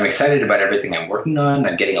 I'm excited about everything I'm working on.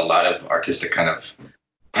 I'm getting a lot of artistic kind of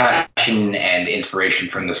passion and inspiration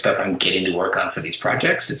from the stuff I'm getting to work on for these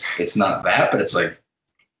projects. It's not that, but it's like,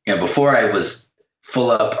 before I was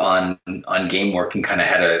full up on game work and kind of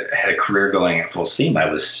had a career going at full steam, I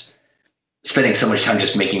was spending so much time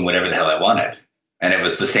just making whatever the hell I wanted. And it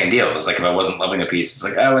was the same deal. It was like, if I wasn't loving a piece, it's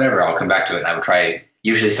like, oh, whatever, I'll come back to it. And I would try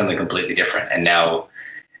usually something completely different. And now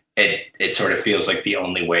it sort of feels like the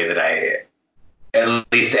only way that at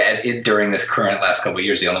least during this current last couple of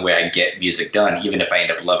years, the only way I get music done, even if I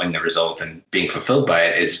end up loving the result and being fulfilled by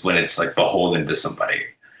it, is when it's like beholden to somebody.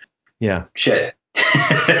 Yeah. Shit.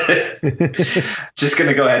 Just going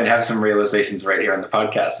to go ahead and have some realizations right here on the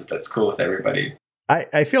podcast, if that's cool with everybody.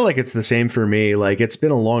 I feel like it's the same for me. Like, it's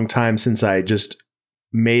been a long time since I just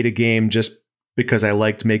made a game just because I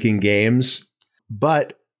liked making games.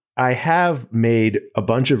 But I have made a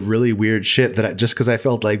bunch of really weird shit that just because I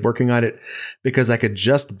felt like working on it, because I could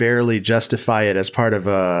just barely justify it as part of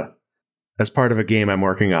a game I'm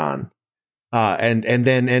working on. And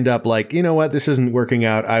then end up like, you know what, this isn't working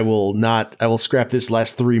out. I will scrap this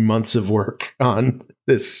last 3 months of work on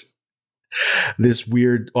this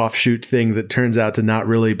weird offshoot thing that turns out to not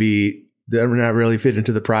really fit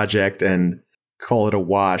into the project, and call it a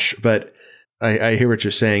wash. But I hear what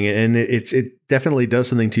you're saying, and it definitely does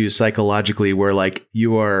something to you psychologically, where like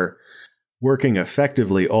you are working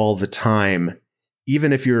effectively all the time,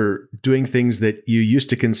 even if you're doing things that you used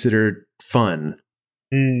to consider fun.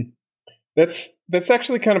 That's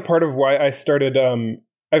actually kind of part of why I started.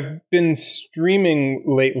 I've been streaming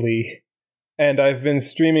lately, and I've been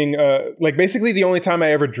streaming. Like basically, the only time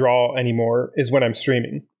I ever draw anymore is when I'm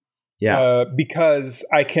streaming. Yeah, because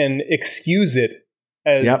I can excuse it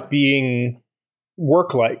as being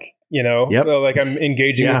work-like. Like I'm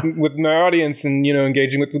engaging with my audience, and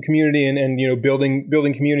engaging with the community, and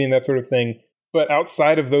building community and that sort of thing. But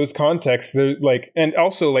outside of those contexts, and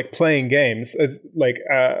also like playing games,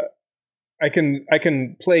 I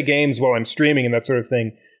can play games while I'm streaming and that sort of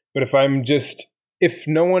thing. But if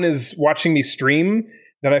no one is watching me stream,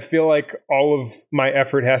 then I feel like all of my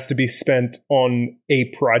effort has to be spent on a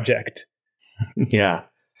project. Yeah.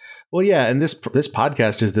 Well, yeah. And this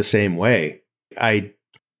podcast is the same way. I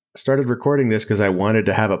started recording this because I wanted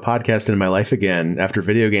to have a podcast in my life again after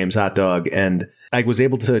Video Games Hot Dog. And I was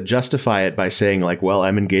able to justify it by saying like, well,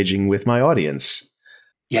 I'm engaging with my audience.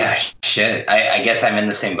 Yeah, shit. I guess I'm in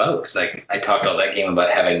the same boat, because like I talked all that game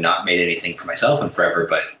about having not made anything for myself in forever,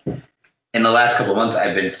 but in the last couple of months,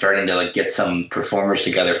 I've been starting to like get some performers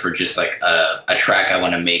together for just like a track I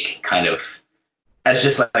want to make, kind of as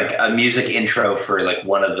just like a music intro for like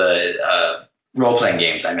one of the role playing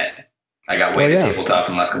games I'm in. I got way to tabletop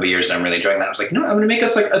in the last couple of years, and I'm really enjoying that. I was like, no, I'm going to make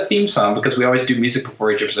us like a theme song, because we always do music before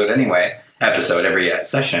each episode anyway. Every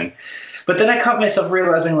session. But then I caught myself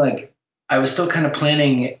realizing like, I was still kind of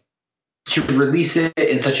planning to release it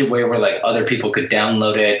in such a way where like other people could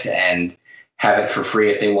download it and have it for free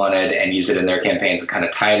if they wanted, and use it in their campaigns and kind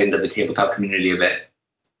of tie it into the tabletop community a bit.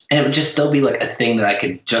 And it would just still be like a thing that I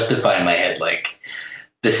could justify in my head. Like,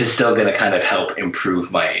 this is still going to kind of help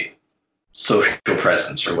improve my social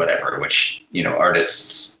presence or whatever, which,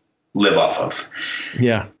 artists live off of.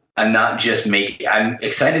 Yeah. I'm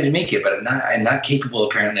excited to make it, but I'm not capable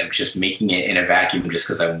apparently of just making it in a vacuum just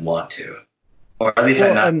because I want to. Or at least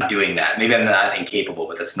I'm not doing that. Maybe I'm not incapable,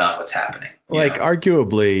 but that's not what's happening.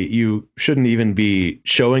 Arguably, you shouldn't even be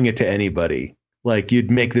showing it to anybody. Like,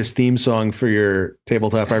 you'd make this theme song for your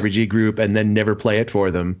tabletop RPG group and then never play it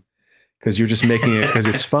for them, because you're just making it because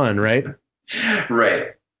it's fun, right? Right.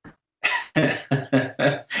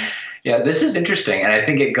 Yeah, this is interesting. And I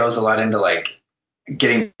think it goes a lot into like,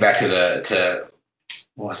 getting back to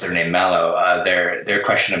what was their name, Mallow, their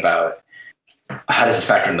question about how does this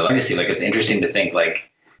factor into legacy? Like, it's interesting to think like,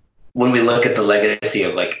 when we look at the legacy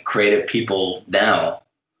of like creative people now,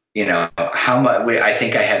 how much I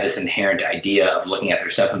think I have this inherent idea of looking at their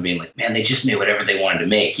stuff and being like, man, they just made whatever they wanted to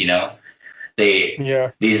make.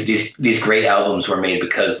 These great albums were made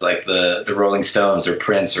because like the Rolling Stones or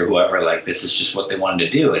Prince or whoever, like, this is just what they wanted to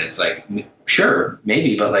do. And it's like, sure,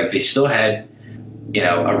 maybe, but like, they still had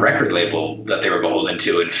a record label that they were beholden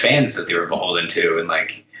to, and fans that they were beholden to. And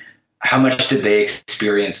like, how much did they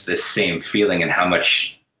experience this same feeling, and how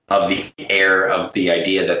much of the air of the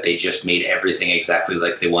idea that they just made everything exactly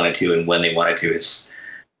like they wanted to and when they wanted to is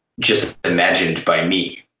just imagined by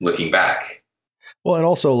me looking back. Well, and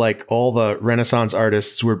also like all the Renaissance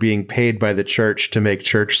artists were being paid by the church to make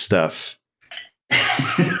church stuff.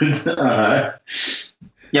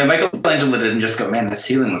 Yeah, Michelangelo didn't just go, man, the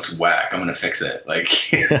ceiling looks whack, I'm going to fix it.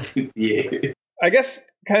 Like, yeah. I guess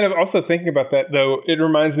kind of also thinking about that, though,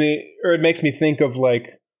 it makes me think of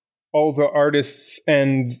like all the artists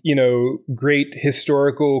and, great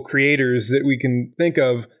historical creators that we can think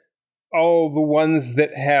of, all the ones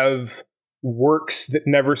that have works that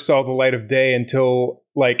never saw the light of day until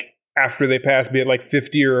like after they passed, be it like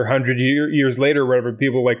 50 or 100 years later, whatever,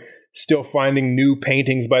 people like still finding new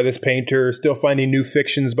paintings by this painter, still finding new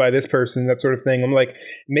fictions by this person, that sort of thing. I'm like,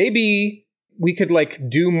 maybe we could like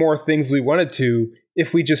do more things we wanted to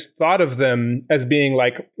if we just thought of them as being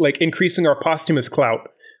like increasing our posthumous clout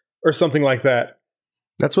or something like that.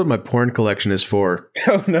 That's what my porn collection is for.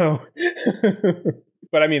 Oh no.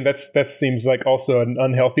 But I mean, that seems like also an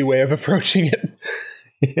unhealthy way of approaching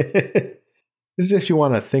it. This is if you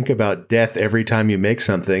want to think about death every time you make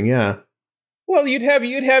something, yeah. Well, you'd have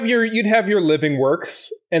your living works,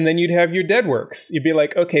 and then you'd have your dead works. You'd be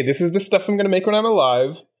like, okay, this is the stuff I'm going to make when I'm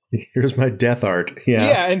alive. Here's my death art. Yeah.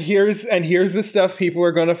 Yeah, and here's the stuff people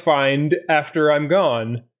are going to find after I'm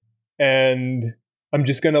gone, and I'm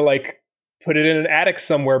just going to like put it in an attic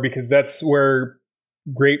somewhere because that's where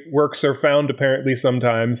great works are found apparently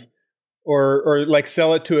sometimes. Or like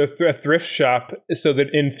sell it to a thrift shop so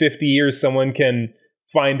that in 50 years someone can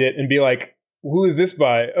find it and be like, who is this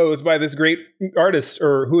by? Oh, it's by this great artist.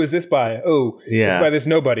 Or who is this by? Oh, yeah. It's by this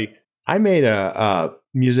nobody. I made a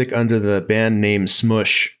music under the band name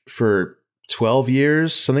Smush for 12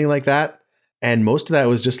 years, something like that. And most of that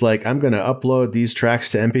was just like, I'm going to upload these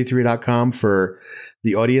tracks to mp3.com for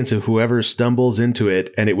the audience of whoever stumbles into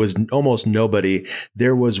it. And it was almost nobody.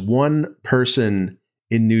 There was one person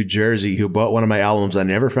in New Jersey who bought one of my albums. I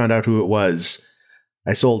never found out who it was.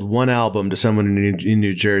 I sold one album to someone in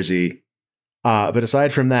New Jersey. But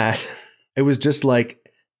aside from that, it was just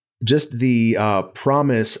the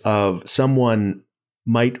promise of someone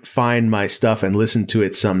might find my stuff and listen to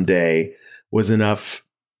it someday was enough.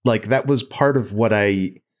 Like that was part of what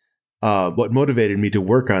what motivated me to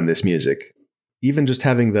work on this music. Even just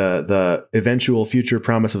having the eventual future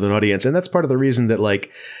promise of an audience. And that's part of the reason that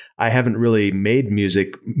like I haven't really made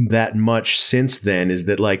music that much since then, is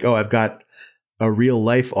that like, oh, I've got a real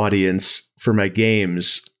life audience for my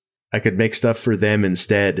games. I could make stuff for them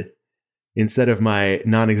instead of my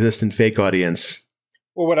non-existent fake audience.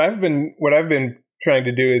 Well, what I've been trying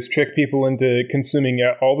to do is trick people into consuming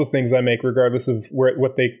all the things I make, regardless of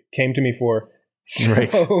what they came to me for.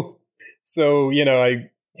 Right. So, you know,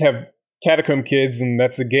 I have Catacomb Kids, and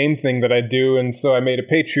that's a game thing that I do. And so I made a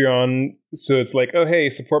Patreon. So it's like, oh,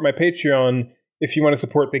 hey, support my Patreon if you want to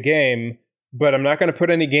support the game. But I'm not going to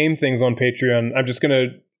put any game things on Patreon. I'm just going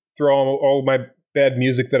to throw all my bad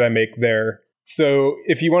music that I make there. So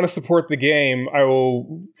if you want to support the game, I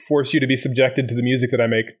will force you to be subjected to the music that I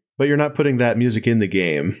make. But you're not putting that music in the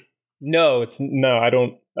game. No, I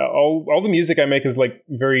don't. All the music I make is like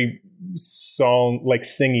very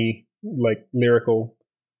singy, like lyrical.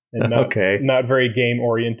 And not very game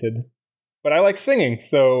oriented, but I like singing.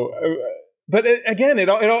 So, but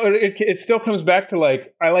it still comes back to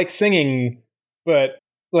like I like singing, but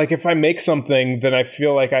like if I make something, then I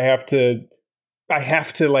feel like I have to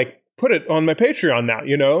like put it on my Patreon now.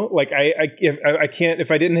 You know, like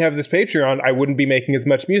if I didn't have this Patreon, I wouldn't be making as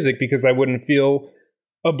much music because I wouldn't feel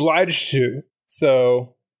obliged to.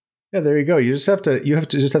 So, yeah, there you go. You have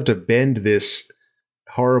to bend this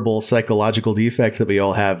horrible psychological defect that we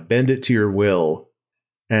all have, bend it to your will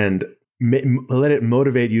and let it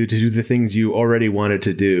motivate you to do the things you already wanted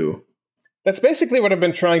to do. That's basically what I've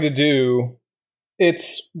been trying to do.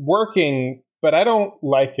 It's working, but I don't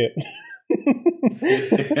like it.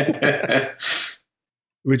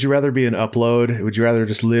 Would you rather be an upload? Would you rather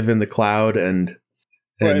just live in the cloud and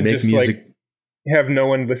make just music? Like, have no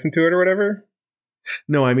one listen to it or whatever?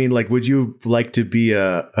 No, I mean, like, would you like to be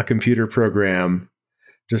a computer program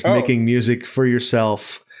just making music for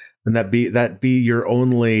yourself, and that be your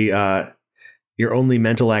only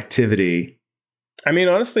mental activity? I mean,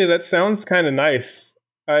 honestly, that sounds kind of nice.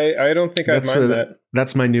 I don't think I'd mind that.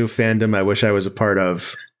 That's my new fandom. I wish I was a part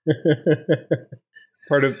of.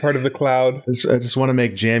 part of the cloud. I just want to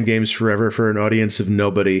make jam games forever for an audience of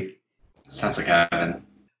nobody. Sounds like heaven.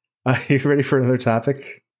 Are you ready for another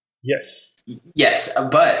topic? Yes. Yes,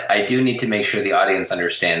 but I do need to make sure the audience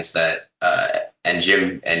understands that, and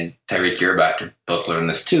Jim and Tyreek, you're about to both learn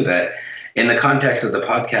this too, that in the context of the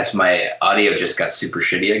podcast, my audio just got super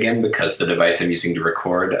shitty again because the device I'm using to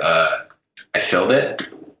record, I filled it.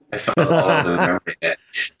 I filled all of the memory in it.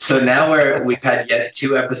 So now we've had yet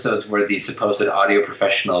 2 episodes where the supposed audio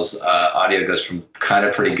professionals' audio goes from kind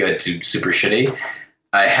of pretty good to super shitty.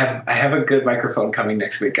 I have a good microphone coming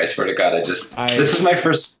next week. I swear to God. this is my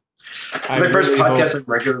first podcast I'm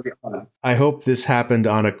regularly on. I hope this happened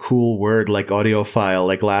on a cool word like audiophile,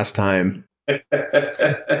 like last time.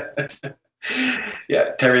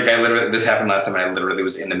 Yeah, Tyreek, this happened last time, and I literally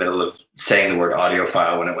was in the middle of saying the word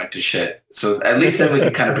audiophile when it went to shit. So at least then we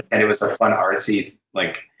could kind of pretend it was a fun, artsy,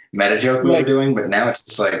 like, meta joke we were doing, but now it's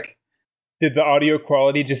just like... Did the audio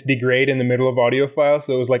quality just degrade in the middle of audiophile?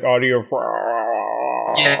 So it was like audio...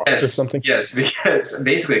 Yes, or something? Yes,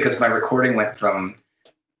 because my recording went from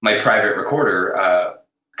my private recorder,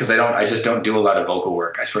 because I just don't do a lot of vocal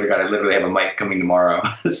work. I swear to God, I literally have a mic coming tomorrow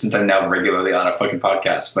since I'm now regularly on a fucking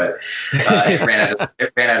podcast. But it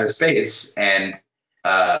ran out of space, and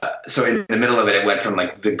so in the middle of it, it went from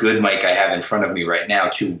like the good mic I have in front of me right now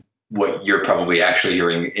to what you're probably actually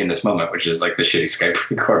hearing in this moment, which is like the shitty Skype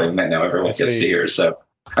recording that now everyone gets to hear. So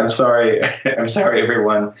I'm sorry. I'm sorry,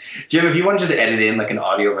 everyone. Jim, if you want to just edit in like an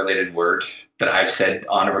audio related word that I've said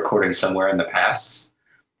on a recording somewhere in the past,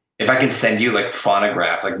 if I can send you like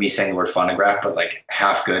phonograph, like me saying the word phonograph, but like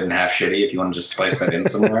half good and half shitty, if you want to just splice that in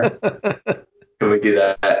somewhere, can we do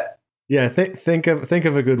that? Yeah. Think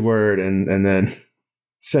of a good word and then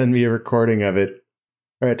send me a recording of it.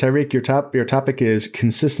 All right, Tyreek, your topic is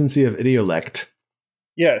consistency of idiolect.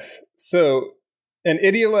 Yes. So an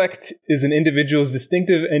idiolect is an individual's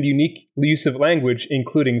distinctive and unique use of language,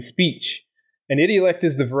 including speech. An idiolect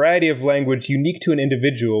is the variety of language unique to an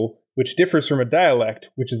individual, which differs from a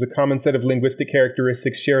dialect, which is a common set of linguistic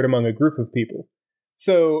characteristics shared among a group of people.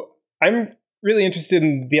 So I'm really interested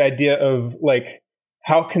in the idea of like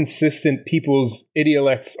how consistent people's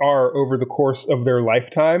idiolects are over the course of their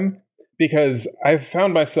lifetime, because I've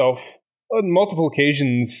found myself on multiple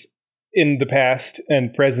occasions in the past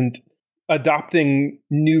and present adopting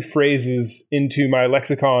new phrases into my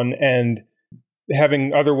lexicon and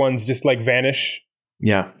having other ones just like vanish.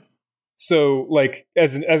 Yeah. So like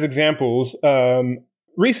as examples,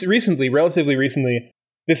 relatively recently,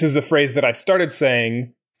 this is a phrase that I started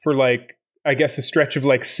saying for like, I guess a stretch of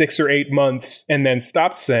like 6 or 8 months and then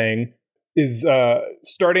stopped saying, is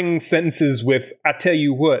starting sentences with "I tell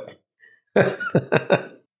you what."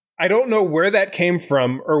 I don't know where that came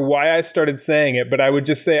from or why I started saying it, but I would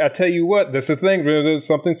just say, "I tell you what, this is a thing,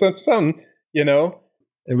 something, something," you know?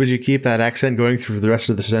 And would you keep that accent going through the rest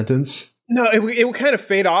of the sentence? No, it would kind of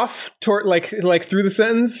fade off toward like through the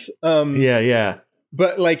sentence. Yeah.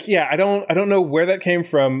 But like, yeah, I don't know where that came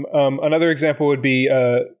from. Another example would be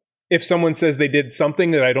if someone says they did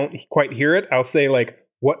something that I don't quite hear it, I'll say like,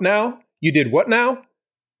 "What now? You did what now?"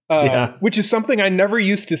 Which is something I never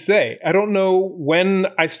used to say. I don't know when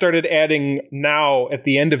I started adding "now" at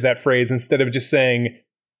the end of that phrase instead of just saying,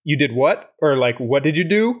 "You did what?" or like, "What did you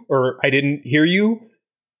do?" or "I didn't hear you."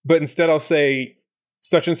 But instead I'll say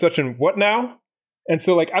such and what now? And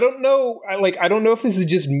so like I don't know if this is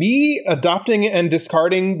just me adopting and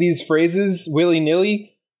discarding these phrases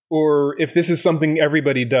willy-nilly or if this is something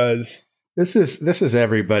everybody does. This is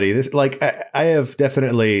everybody. This like I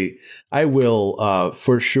will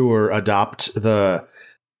for sure adopt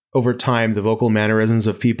over time the vocal mannerisms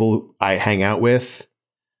of people I hang out with,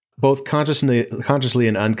 both consciously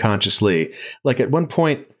and unconsciously. Like at one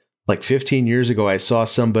point, like 15 years ago, I saw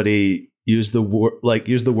somebody use the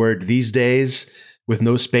word "these days" with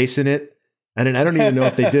no space in it, and I don't even know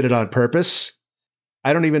if they did it on purpose.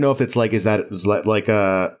 I don't even know if it's like, is that like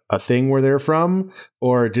a thing where they're from,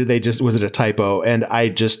 or was it a typo? And I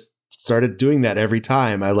just started doing that every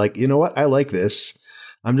time. I like, you know what? I like this.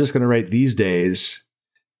 I'm just going to write "these days."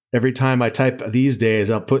 Every time I type "these days,"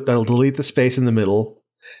 I'll delete the space in the middle,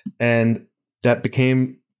 and that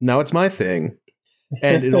became, now it's my thing.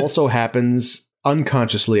 And it also happens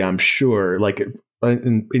unconsciously, I'm sure. Like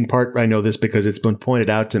in part, I know this because it's been pointed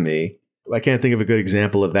out to me. I can't think of a good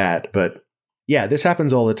example of that, but yeah, this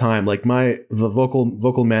happens all the time. Like the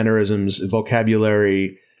vocal mannerisms,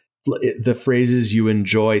 vocabulary, the phrases you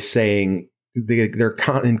enjoy saying, they're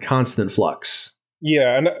in constant flux.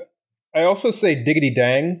 Yeah, and I also say "diggity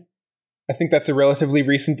dang." I think that's a relatively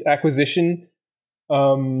recent acquisition.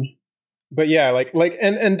 But yeah, like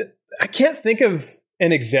and I can't think of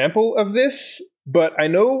an example of this, but I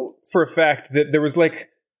know for a fact that there was like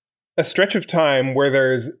a stretch of time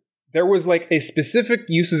where there was like a specific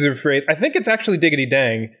uses of phrase. I think it's actually "diggity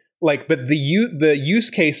dang." Like, but the use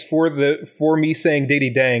case for me saying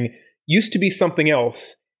 "diggity dang" used to be something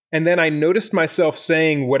else, and then I noticed myself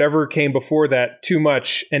saying whatever came before that too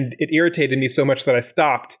much, and it irritated me so much that I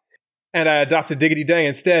stopped, and I adopted "diggity dang"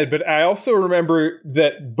 instead. But I also remember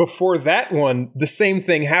that before that one, the same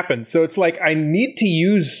thing happened. So it's like I need to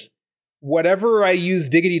use whatever I use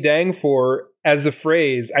 "diggity dang" for as a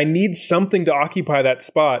phrase. I need something to occupy that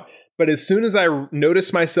spot. But as soon as I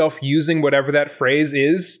notice myself using whatever that phrase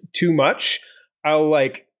is too much, I'll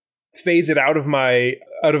like phase it out of my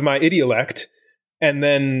idiolect, and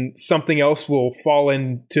then something else will fall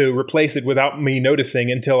in to replace it without me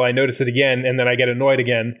noticing until I notice it again, and then I get annoyed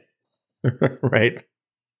again. Right.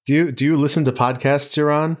 Do you listen to podcasts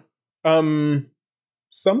you're on?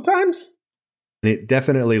 Sometimes. And it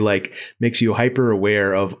definitely like makes you hyper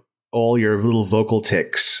aware of all your little vocal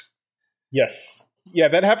tics. Yes. Yeah,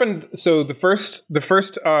 that happened. So the first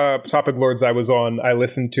Topic Lords I was on, I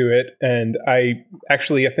listened to it, and I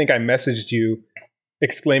think I messaged you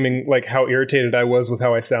exclaiming like how irritated I was with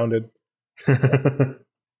how I sounded.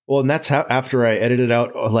 Well, and that's how after I edited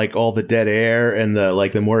out like all the dead air and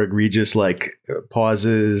the more egregious like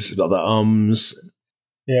pauses, the ums.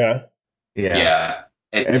 Yeah.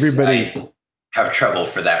 Everybody I have trouble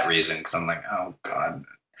for that reason because I'm like, oh god,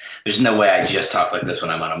 there's no way I just talk like this when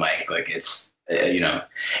I'm on a mic. Like it's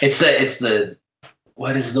it's the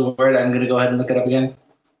what is the word? I'm gonna go ahead and look it up again.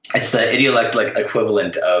 It's the idiolect like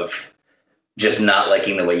equivalent of just not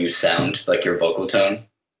liking the way you sound, like your vocal tone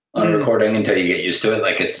on a recording until you get used to it.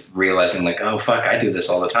 Like it's realizing like, oh fuck, I do this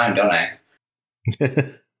all the time, don't I?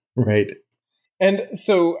 Right. And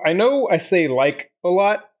so I know I say like a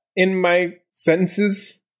lot in my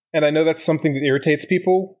sentences, and I know that's something that irritates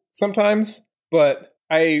people sometimes, but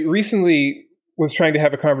I recently was trying to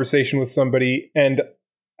have a conversation with somebody, and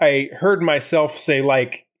I heard myself say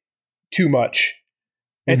like too much,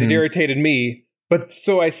 and it irritated me. But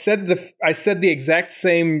so I said the exact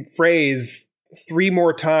same phrase 3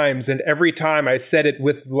 more times, and every time I said it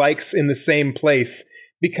with likes in the same place,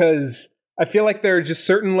 because I feel like there are just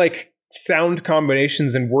certain like sound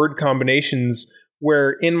combinations and word combinations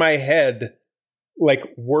where in my head, like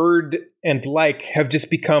word and like have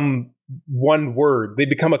just become one word. They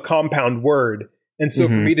become a compound word. And so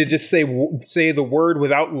for me to just say the word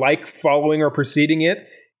without like following or preceding it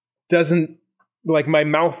doesn't, like my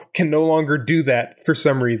mouth can no longer do that for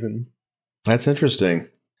some reason. That's interesting.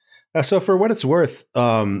 So for what it's worth,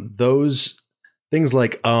 those things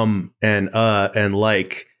like and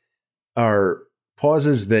like are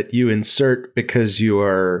pauses that you insert because you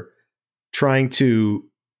are trying to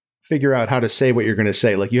figure out how to say what you're going to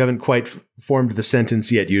say. Like you haven't quite formed the sentence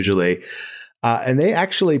yet, usually. And they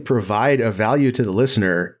actually provide a value to the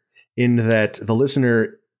listener in that the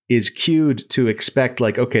listener is cued to expect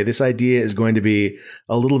like, okay, this idea is going to be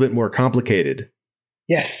a little bit more complicated.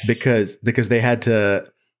 Yes. Because they had to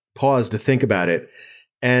pause to think about it.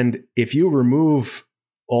 And if you remove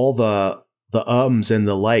all the ums and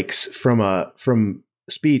the likes from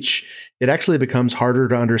speech, it actually becomes harder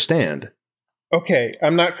to understand. Okay,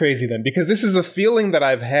 I'm not crazy then, because this is a feeling that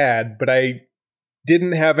I've had, but I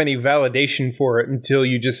didn't have any validation for it until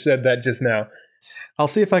you just said that just now. I'll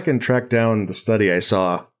see if I can track down the study I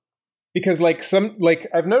saw. Because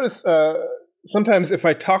I've noticed sometimes if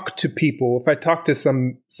I talk to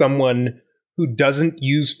someone who doesn't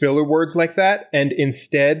use filler words like that, and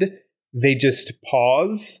instead they just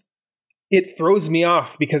pause, it throws me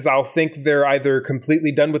off because I'll think they're either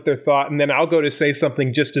completely done with their thought, and then I'll go to say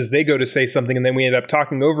something just as they go to say something, and then we end up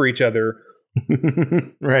talking over each other.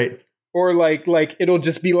 Right. Or like it'll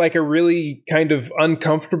just be like a really kind of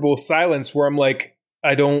uncomfortable silence where I'm like,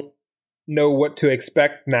 I don't know what to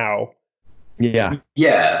expect now. Yeah.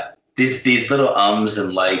 Yeah. These little ums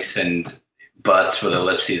and likes and buts with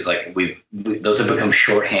ellipses, like those have become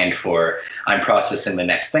shorthand for I'm processing the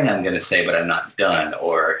next thing I'm going to say, but I'm not done,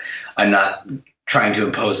 or I'm not trying to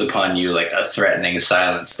impose upon you like a threatening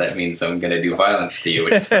silence that means I'm going to do violence to you,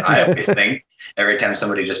 which is what I always think. Every time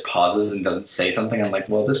somebody just pauses and doesn't say something, I'm like,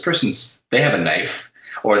 well, they have a knife,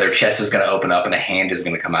 or their chest is going to open up and a hand is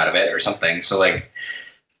going to come out of it or something. So like,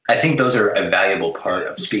 I think those are a valuable part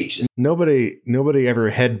of speech. Nobody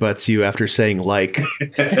ever headbutts you after saying like.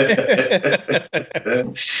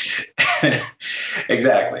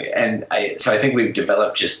 Exactly. And I think we've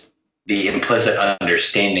developed just the implicit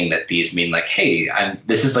understanding that these mean like, hey,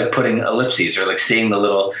 this is like putting ellipses, or like seeing the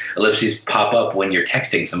little ellipses pop up when you're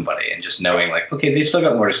texting somebody and just knowing like, okay, they've still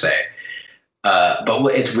got more to say. But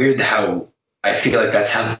it's weird how I feel like that's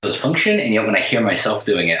how those function. And yet when I hear myself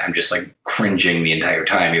doing it, I'm just like cringing the entire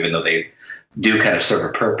time, even though they do kind of serve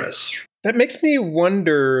a purpose. That makes me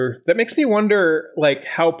wonder like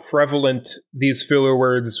how prevalent these filler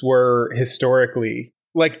words were historically.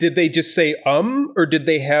 Like, did they just say or did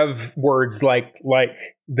they have words like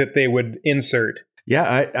that they would insert?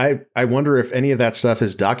 Yeah, I wonder if any of that stuff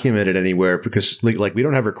is documented anywhere, because like we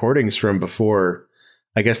don't have recordings from before,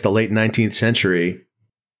 I guess, the late 19th century.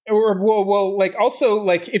 Or well, like also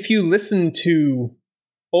like if you listen to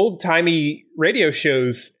old timey radio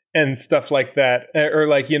shows and stuff like that, or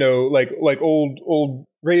like, you know, like old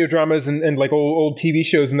radio dramas and like old TV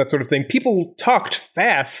shows and that sort of thing, people talked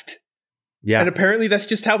fast. Yeah. And apparently that's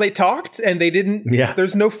just how they talked, and they didn't,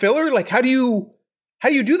 there's no filler. Like, how do you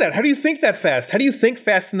do that? How do you think that fast? How do you think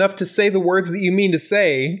fast enough to say the words that you mean to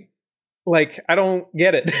say? Like, I don't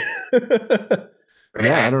get it.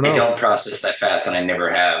 Yeah, I don't know. I don't process that fast, and I never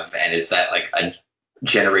have. And is that like a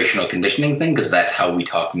generational conditioning thing? Because that's how we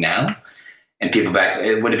talk now. And people back,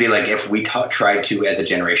 would it be like if we tried to, as a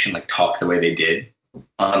generation, like talk the way they did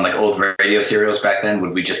on like old radio serials back then,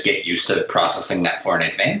 would we just get used to processing that far in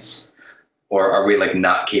advance? Or are we like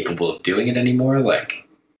not capable of doing it anymore? Like,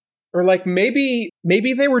 or like maybe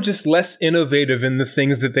they were just less innovative in the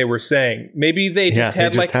things that they were saying. Maybe they just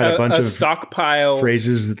had a bunch of stockpile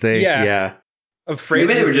phrases that they of phrases.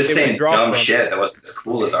 Maybe they were just saying dumb shit that wasn't as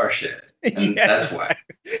cool as our shit. And that's why.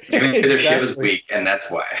 Maybe their shit was weak, and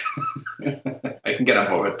that's why. I can get on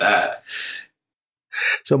board with that.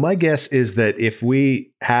 So my guess is that if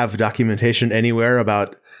we have documentation anywhere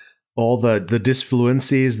about all the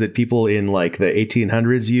disfluencies that people in like the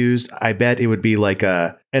 1800s used, I bet it would be like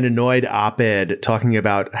an annoyed op-ed talking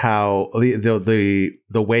about how the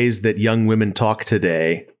ways that young women talk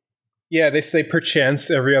today. Yeah, they say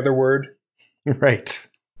perchance every other word. Right.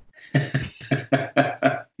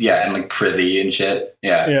 Yeah, and like prithee and shit.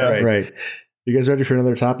 Yeah. Right. You guys ready for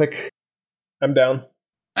another topic? I'm down.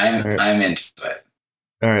 I'm into it.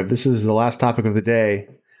 All right, this is the last topic of the day.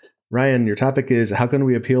 Ryan, your topic is how can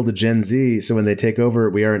we appeal to Gen Z so when they take over,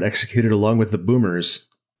 we aren't executed along with the boomers?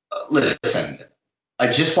 Listen, I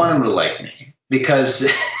just want them to like me because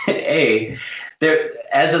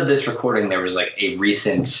as of this recording, there was like a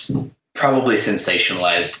recent, probably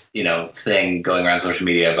sensationalized, thing going around social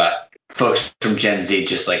media about folks from Gen Z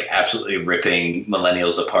just like absolutely ripping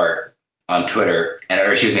millennials apart on Twitter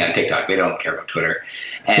or excuse me, on TikTok. They don't care about Twitter.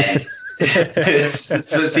 And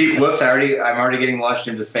so see, whoops, I'm already getting launched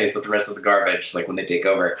into space with the rest of the garbage, like when they take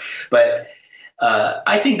over. But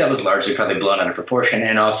I think that was largely probably blown out of proportion.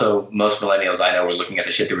 And also most millennials I know were looking at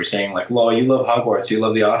the shit they were saying like, well, you love Hogwarts, you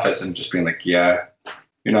love The Office, and just being like, yeah,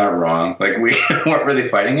 you're not wrong. Like we weren't really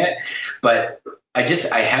fighting it. But I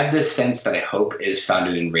have this sense that I hope is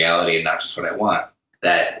founded in reality and not just what I want.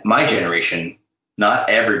 That my generation, not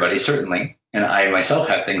everybody certainly, and I myself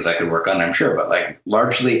have things I could work on, I'm sure, but like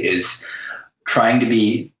largely is trying to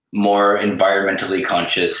be more environmentally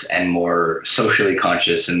conscious and more socially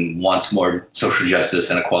conscious and wants more social justice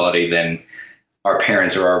and equality than our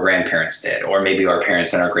parents or our grandparents did, or maybe our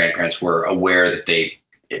parents and our grandparents were aware that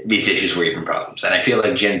these issues were even problems. And I feel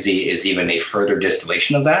like Gen Z is even a further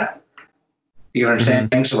distillation of that. You know what I'm saying?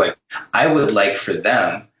 Mm-hmm. So like, I would like for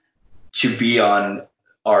them to be on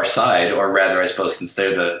our side, or rather, I suppose, since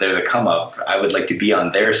they're the come up, I would like to be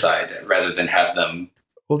on their side rather than have them.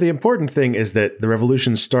 Well, the important thing is that the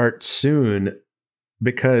revolution starts soon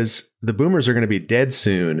because the boomers are going to be dead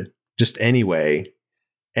soon, just anyway.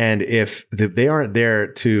 And if they aren't there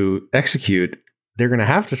to execute, they're going to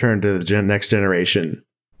have to turn to the next generation.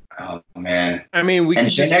 Oh man! I mean,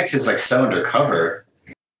 Gen X is like so undercover.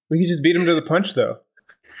 We could just beat them to the punch, though.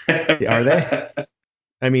 Are they?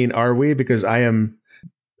 I mean, are we? Because I am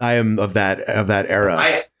of that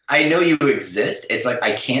era. I know you exist. It's like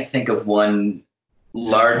I can't think of one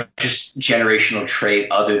largest generational trait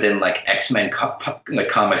other than like X-Men like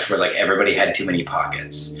comics where like everybody had too many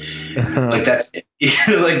pockets. Like that's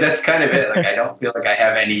like that's kind of it. Like I don't feel like I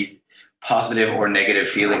have any positive or negative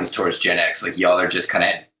feelings towards Gen X. Like y'all are just kind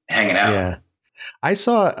of hanging out. Yeah. I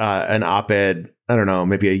saw an op-ed, I don't know,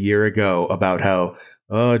 maybe a year ago about how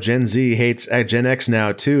Gen Z hates Gen X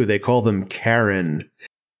now too. They call them Karen.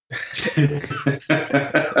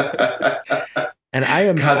 And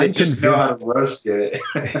I'm convinced know how to roast it.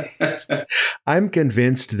 I'm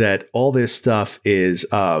convinced that all this stuff is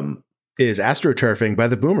astroturfing by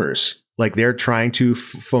the boomers. Like they're trying to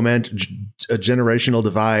foment a generational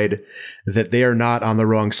divide that they are not on the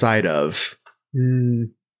wrong side of.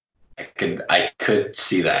 I could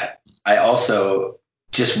see that. I also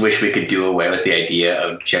just wish we could do away with the idea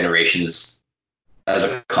of generations as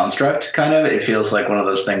a construct, kind of. It feels like one of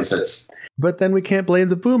those things that's... But then we can't blame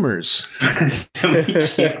the boomers.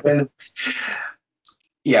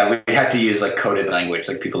 Yeah, we have to use like coded language,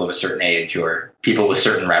 like people of a certain age or people with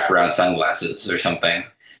certain wraparound sunglasses or something.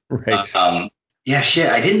 Right. Yeah, shit.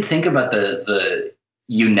 I didn't think about the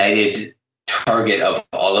united target of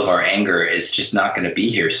all of our anger is just not going to be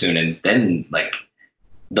here soon. And then like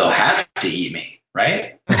they'll have to eat me,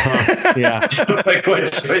 right? Yeah. Like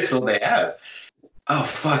what choice will they have? Oh,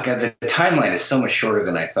 fuck. The timeline is so much shorter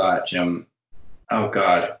than I thought, Jim. Oh,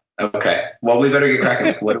 God. Okay. Well, we better get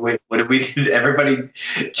cracking. What do we do? Everybody,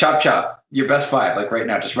 chop. Your best five, like right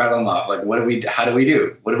now, just rattle them off. Like, how do we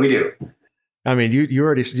do? What do we do? I mean, you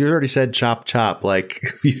already said chop. Like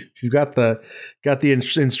you got the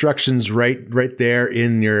instructions right there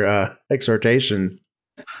in your exhortation.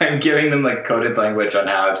 I'm giving them like coded language on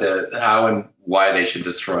how and why they should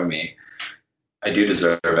destroy me. I do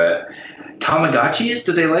deserve it. Tamagotchis,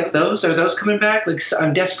 do they like those? Are those coming back? Like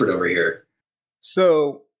I'm desperate over here.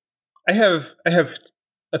 So I have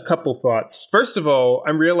a couple thoughts. First of all,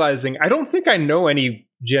 I'm realizing I don't think I know any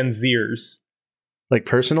Gen Zers. Like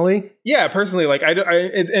personally? Yeah, personally, like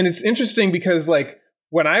and it's interesting because like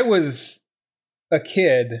when I was a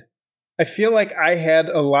kid, I feel like I had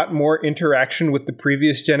a lot more interaction with the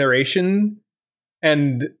previous generation,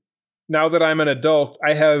 and now that I'm an adult,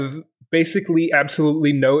 I have basically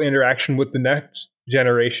absolutely no interaction with the next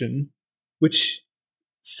generation, which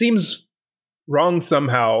seems wrong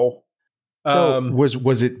somehow. So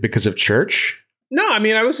was it because of church? No, I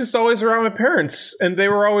mean, I was just always around my parents, and they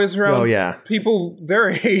were always around people their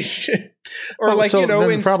age. Or then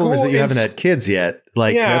in the problem school, is that you haven't had kids yet.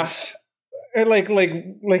 Like that's and like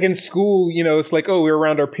in school, it's like, oh, we're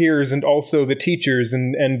around our peers and also the teachers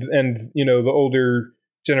and the older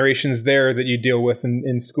generations there that you deal with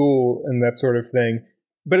in school and that sort of thing.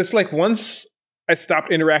 But it's like once I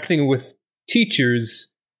stopped interacting with teachers,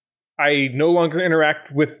 I no longer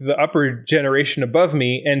interact with the upper generation above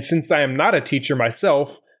me. And since I am not a teacher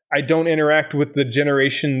myself, I don't interact with the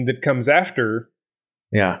generation that comes after.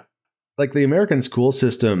 Yeah. Like the American school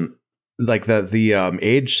system, like the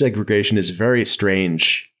age segregation is very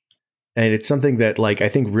strange. And it's something that like I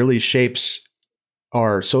think really shapes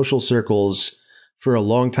our social circles for a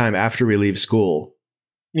long time after we leave school.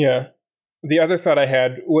 Yeah. The other thought I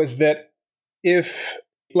had was that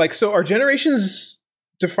so our generation's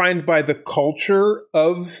defined by the culture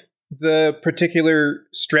of the particular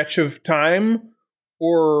stretch of time,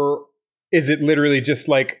 or is it literally just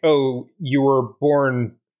like, oh, you were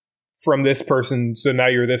born from this person, so now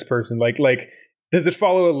you're this person? Like does it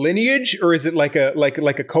follow a lineage, or is it like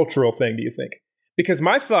a cultural thing, do you think? Because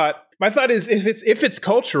my thought is if it's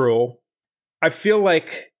cultural, I feel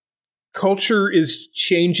like culture is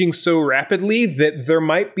changing so rapidly that there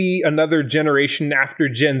might be another generation after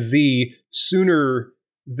Gen Z sooner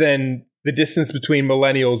than the distance between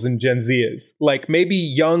millennials and Gen Z is. Like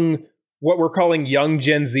maybe what we're calling young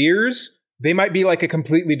Gen Zers, they might be like a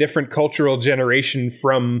completely different cultural generation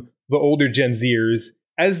from the older Gen Zers.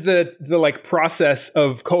 As the like process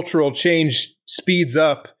of cultural change speeds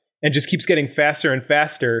up and just keeps getting faster and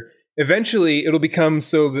faster, eventually it'll become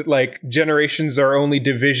so that like generations are only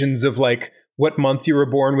divisions of like what month you were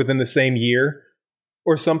born within the same year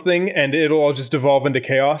or something, and it'll all just evolve into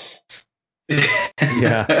chaos.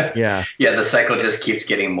 Yeah. The cycle just keeps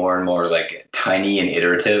getting more and more like tiny and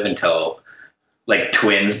iterative until like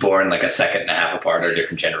twins born like a second and a half apart are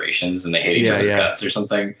different generations and they hate each other's guts or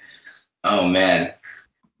something. Oh man,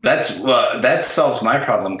 that solves my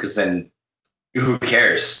problem, because then who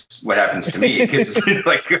cares what happens to me? Because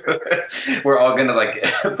like we're all gonna like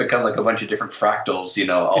become like a bunch of different fractals,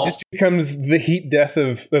 It just becomes the heat death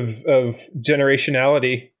of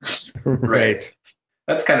generationality. Right.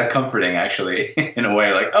 That's kind of comforting, actually, in a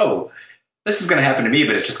way. Like, oh, this is going to happen to me,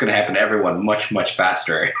 but it's just going to happen to everyone much, much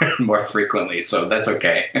faster, more frequently. So that's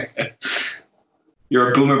okay.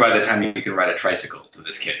 You're a boomer by the time you can ride a tricycle to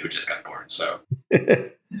this kid who just got born. So,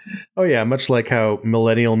 oh yeah, much like how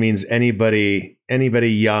millennial means anybody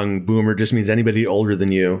young, boomer just means anybody older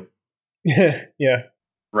than you. Yeah.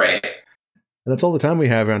 Right. And that's all the time we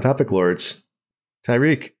have on Topic Lords.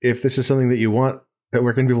 Tyreek, if this is something that you want,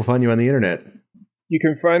 where can people find you on the internet? You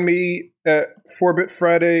can find me at 4-Bit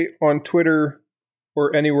Friday on Twitter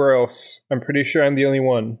or anywhere else. I'm pretty sure I'm the only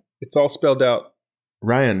one. It's all spelled out.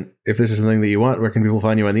 Ryan, if this is something that you want, where can people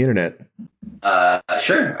find you on the internet?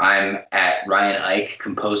 Sure. I'm at Ryan Ike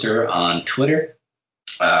Composer on Twitter.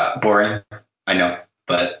 Boring, I know,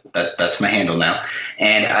 but that's my handle now.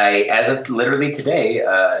 And I, as of literally today,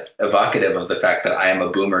 evocative of the fact that I am a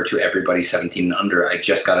boomer to everybody 17 and under, I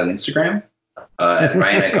just got an Instagram. At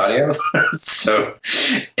Ryan Ike Audio. So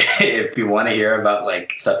if you want to hear about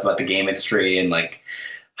like stuff about the game industry and like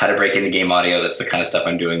how to break into game audio, that's the kind of stuff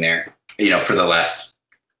I'm doing there, for the last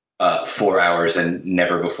 4 hours and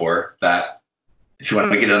never before that. If you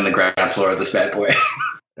want to get on the ground floor of this bad boy.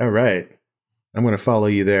 All right. I'm going to follow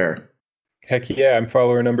you there. Heck yeah, I'm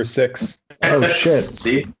follower number 6. Oh shit.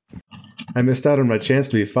 See? I missed out on my chance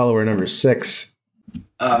to be follower number 6.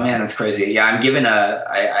 Oh man, that's crazy. Yeah, I'm given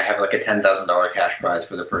I have like a $10,000 cash prize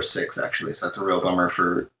for the first 6 actually. So that's a real bummer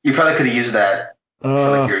you probably could have used that for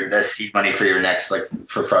like that seed money for your next, like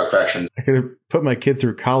for Frog Fractions. I could have put my kid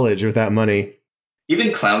through college with that money.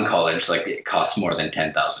 Even clown college, like it costs more than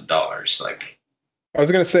 $10,000. Like I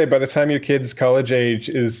was going to say, by the time your kid's college age,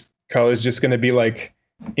 is college just going to be like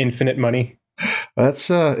infinite money? That's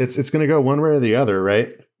it's going to go one way or the other,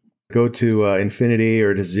 right? Go to infinity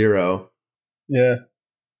or to zero. Yeah,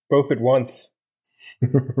 both at once.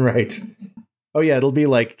 Right. Oh yeah, it'll be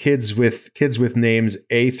like kids with names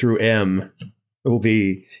A through M will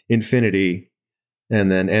be infinity, and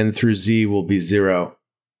then N through Z will be zero.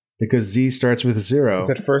 because Z starts with 0. Is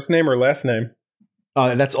that first name or last name?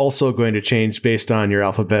 That's also going to change based on your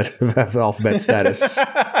alphabet status.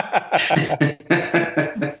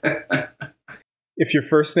 If your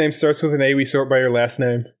first name starts with an A, we sort by your last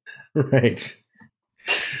name. Right.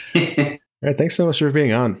 All right. Thanks so much for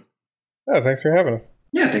being on. Oh, thanks for having us.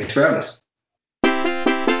 Yeah, thanks for having us.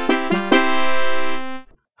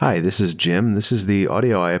 Hi, this is Jim. This is the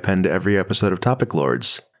audio I append to every episode of Topic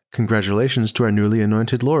Lords. Congratulations to our newly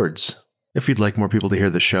anointed lords. If you'd like more people to hear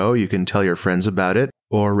the show, you can tell your friends about it,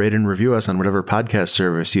 or rate and review us on whatever podcast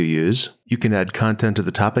service you use. You can add content to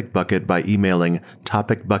the Topic Bucket by emailing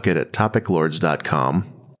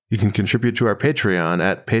topicbucket@topiclords.com. You can contribute to our Patreon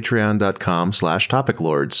at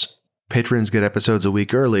patreon.com/topiclords. Patrons get episodes a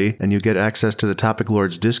week early, and you get access to the Topic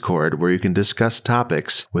Lords Discord, where you can discuss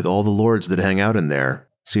topics with all the lords that hang out in there.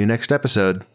 See you next episode.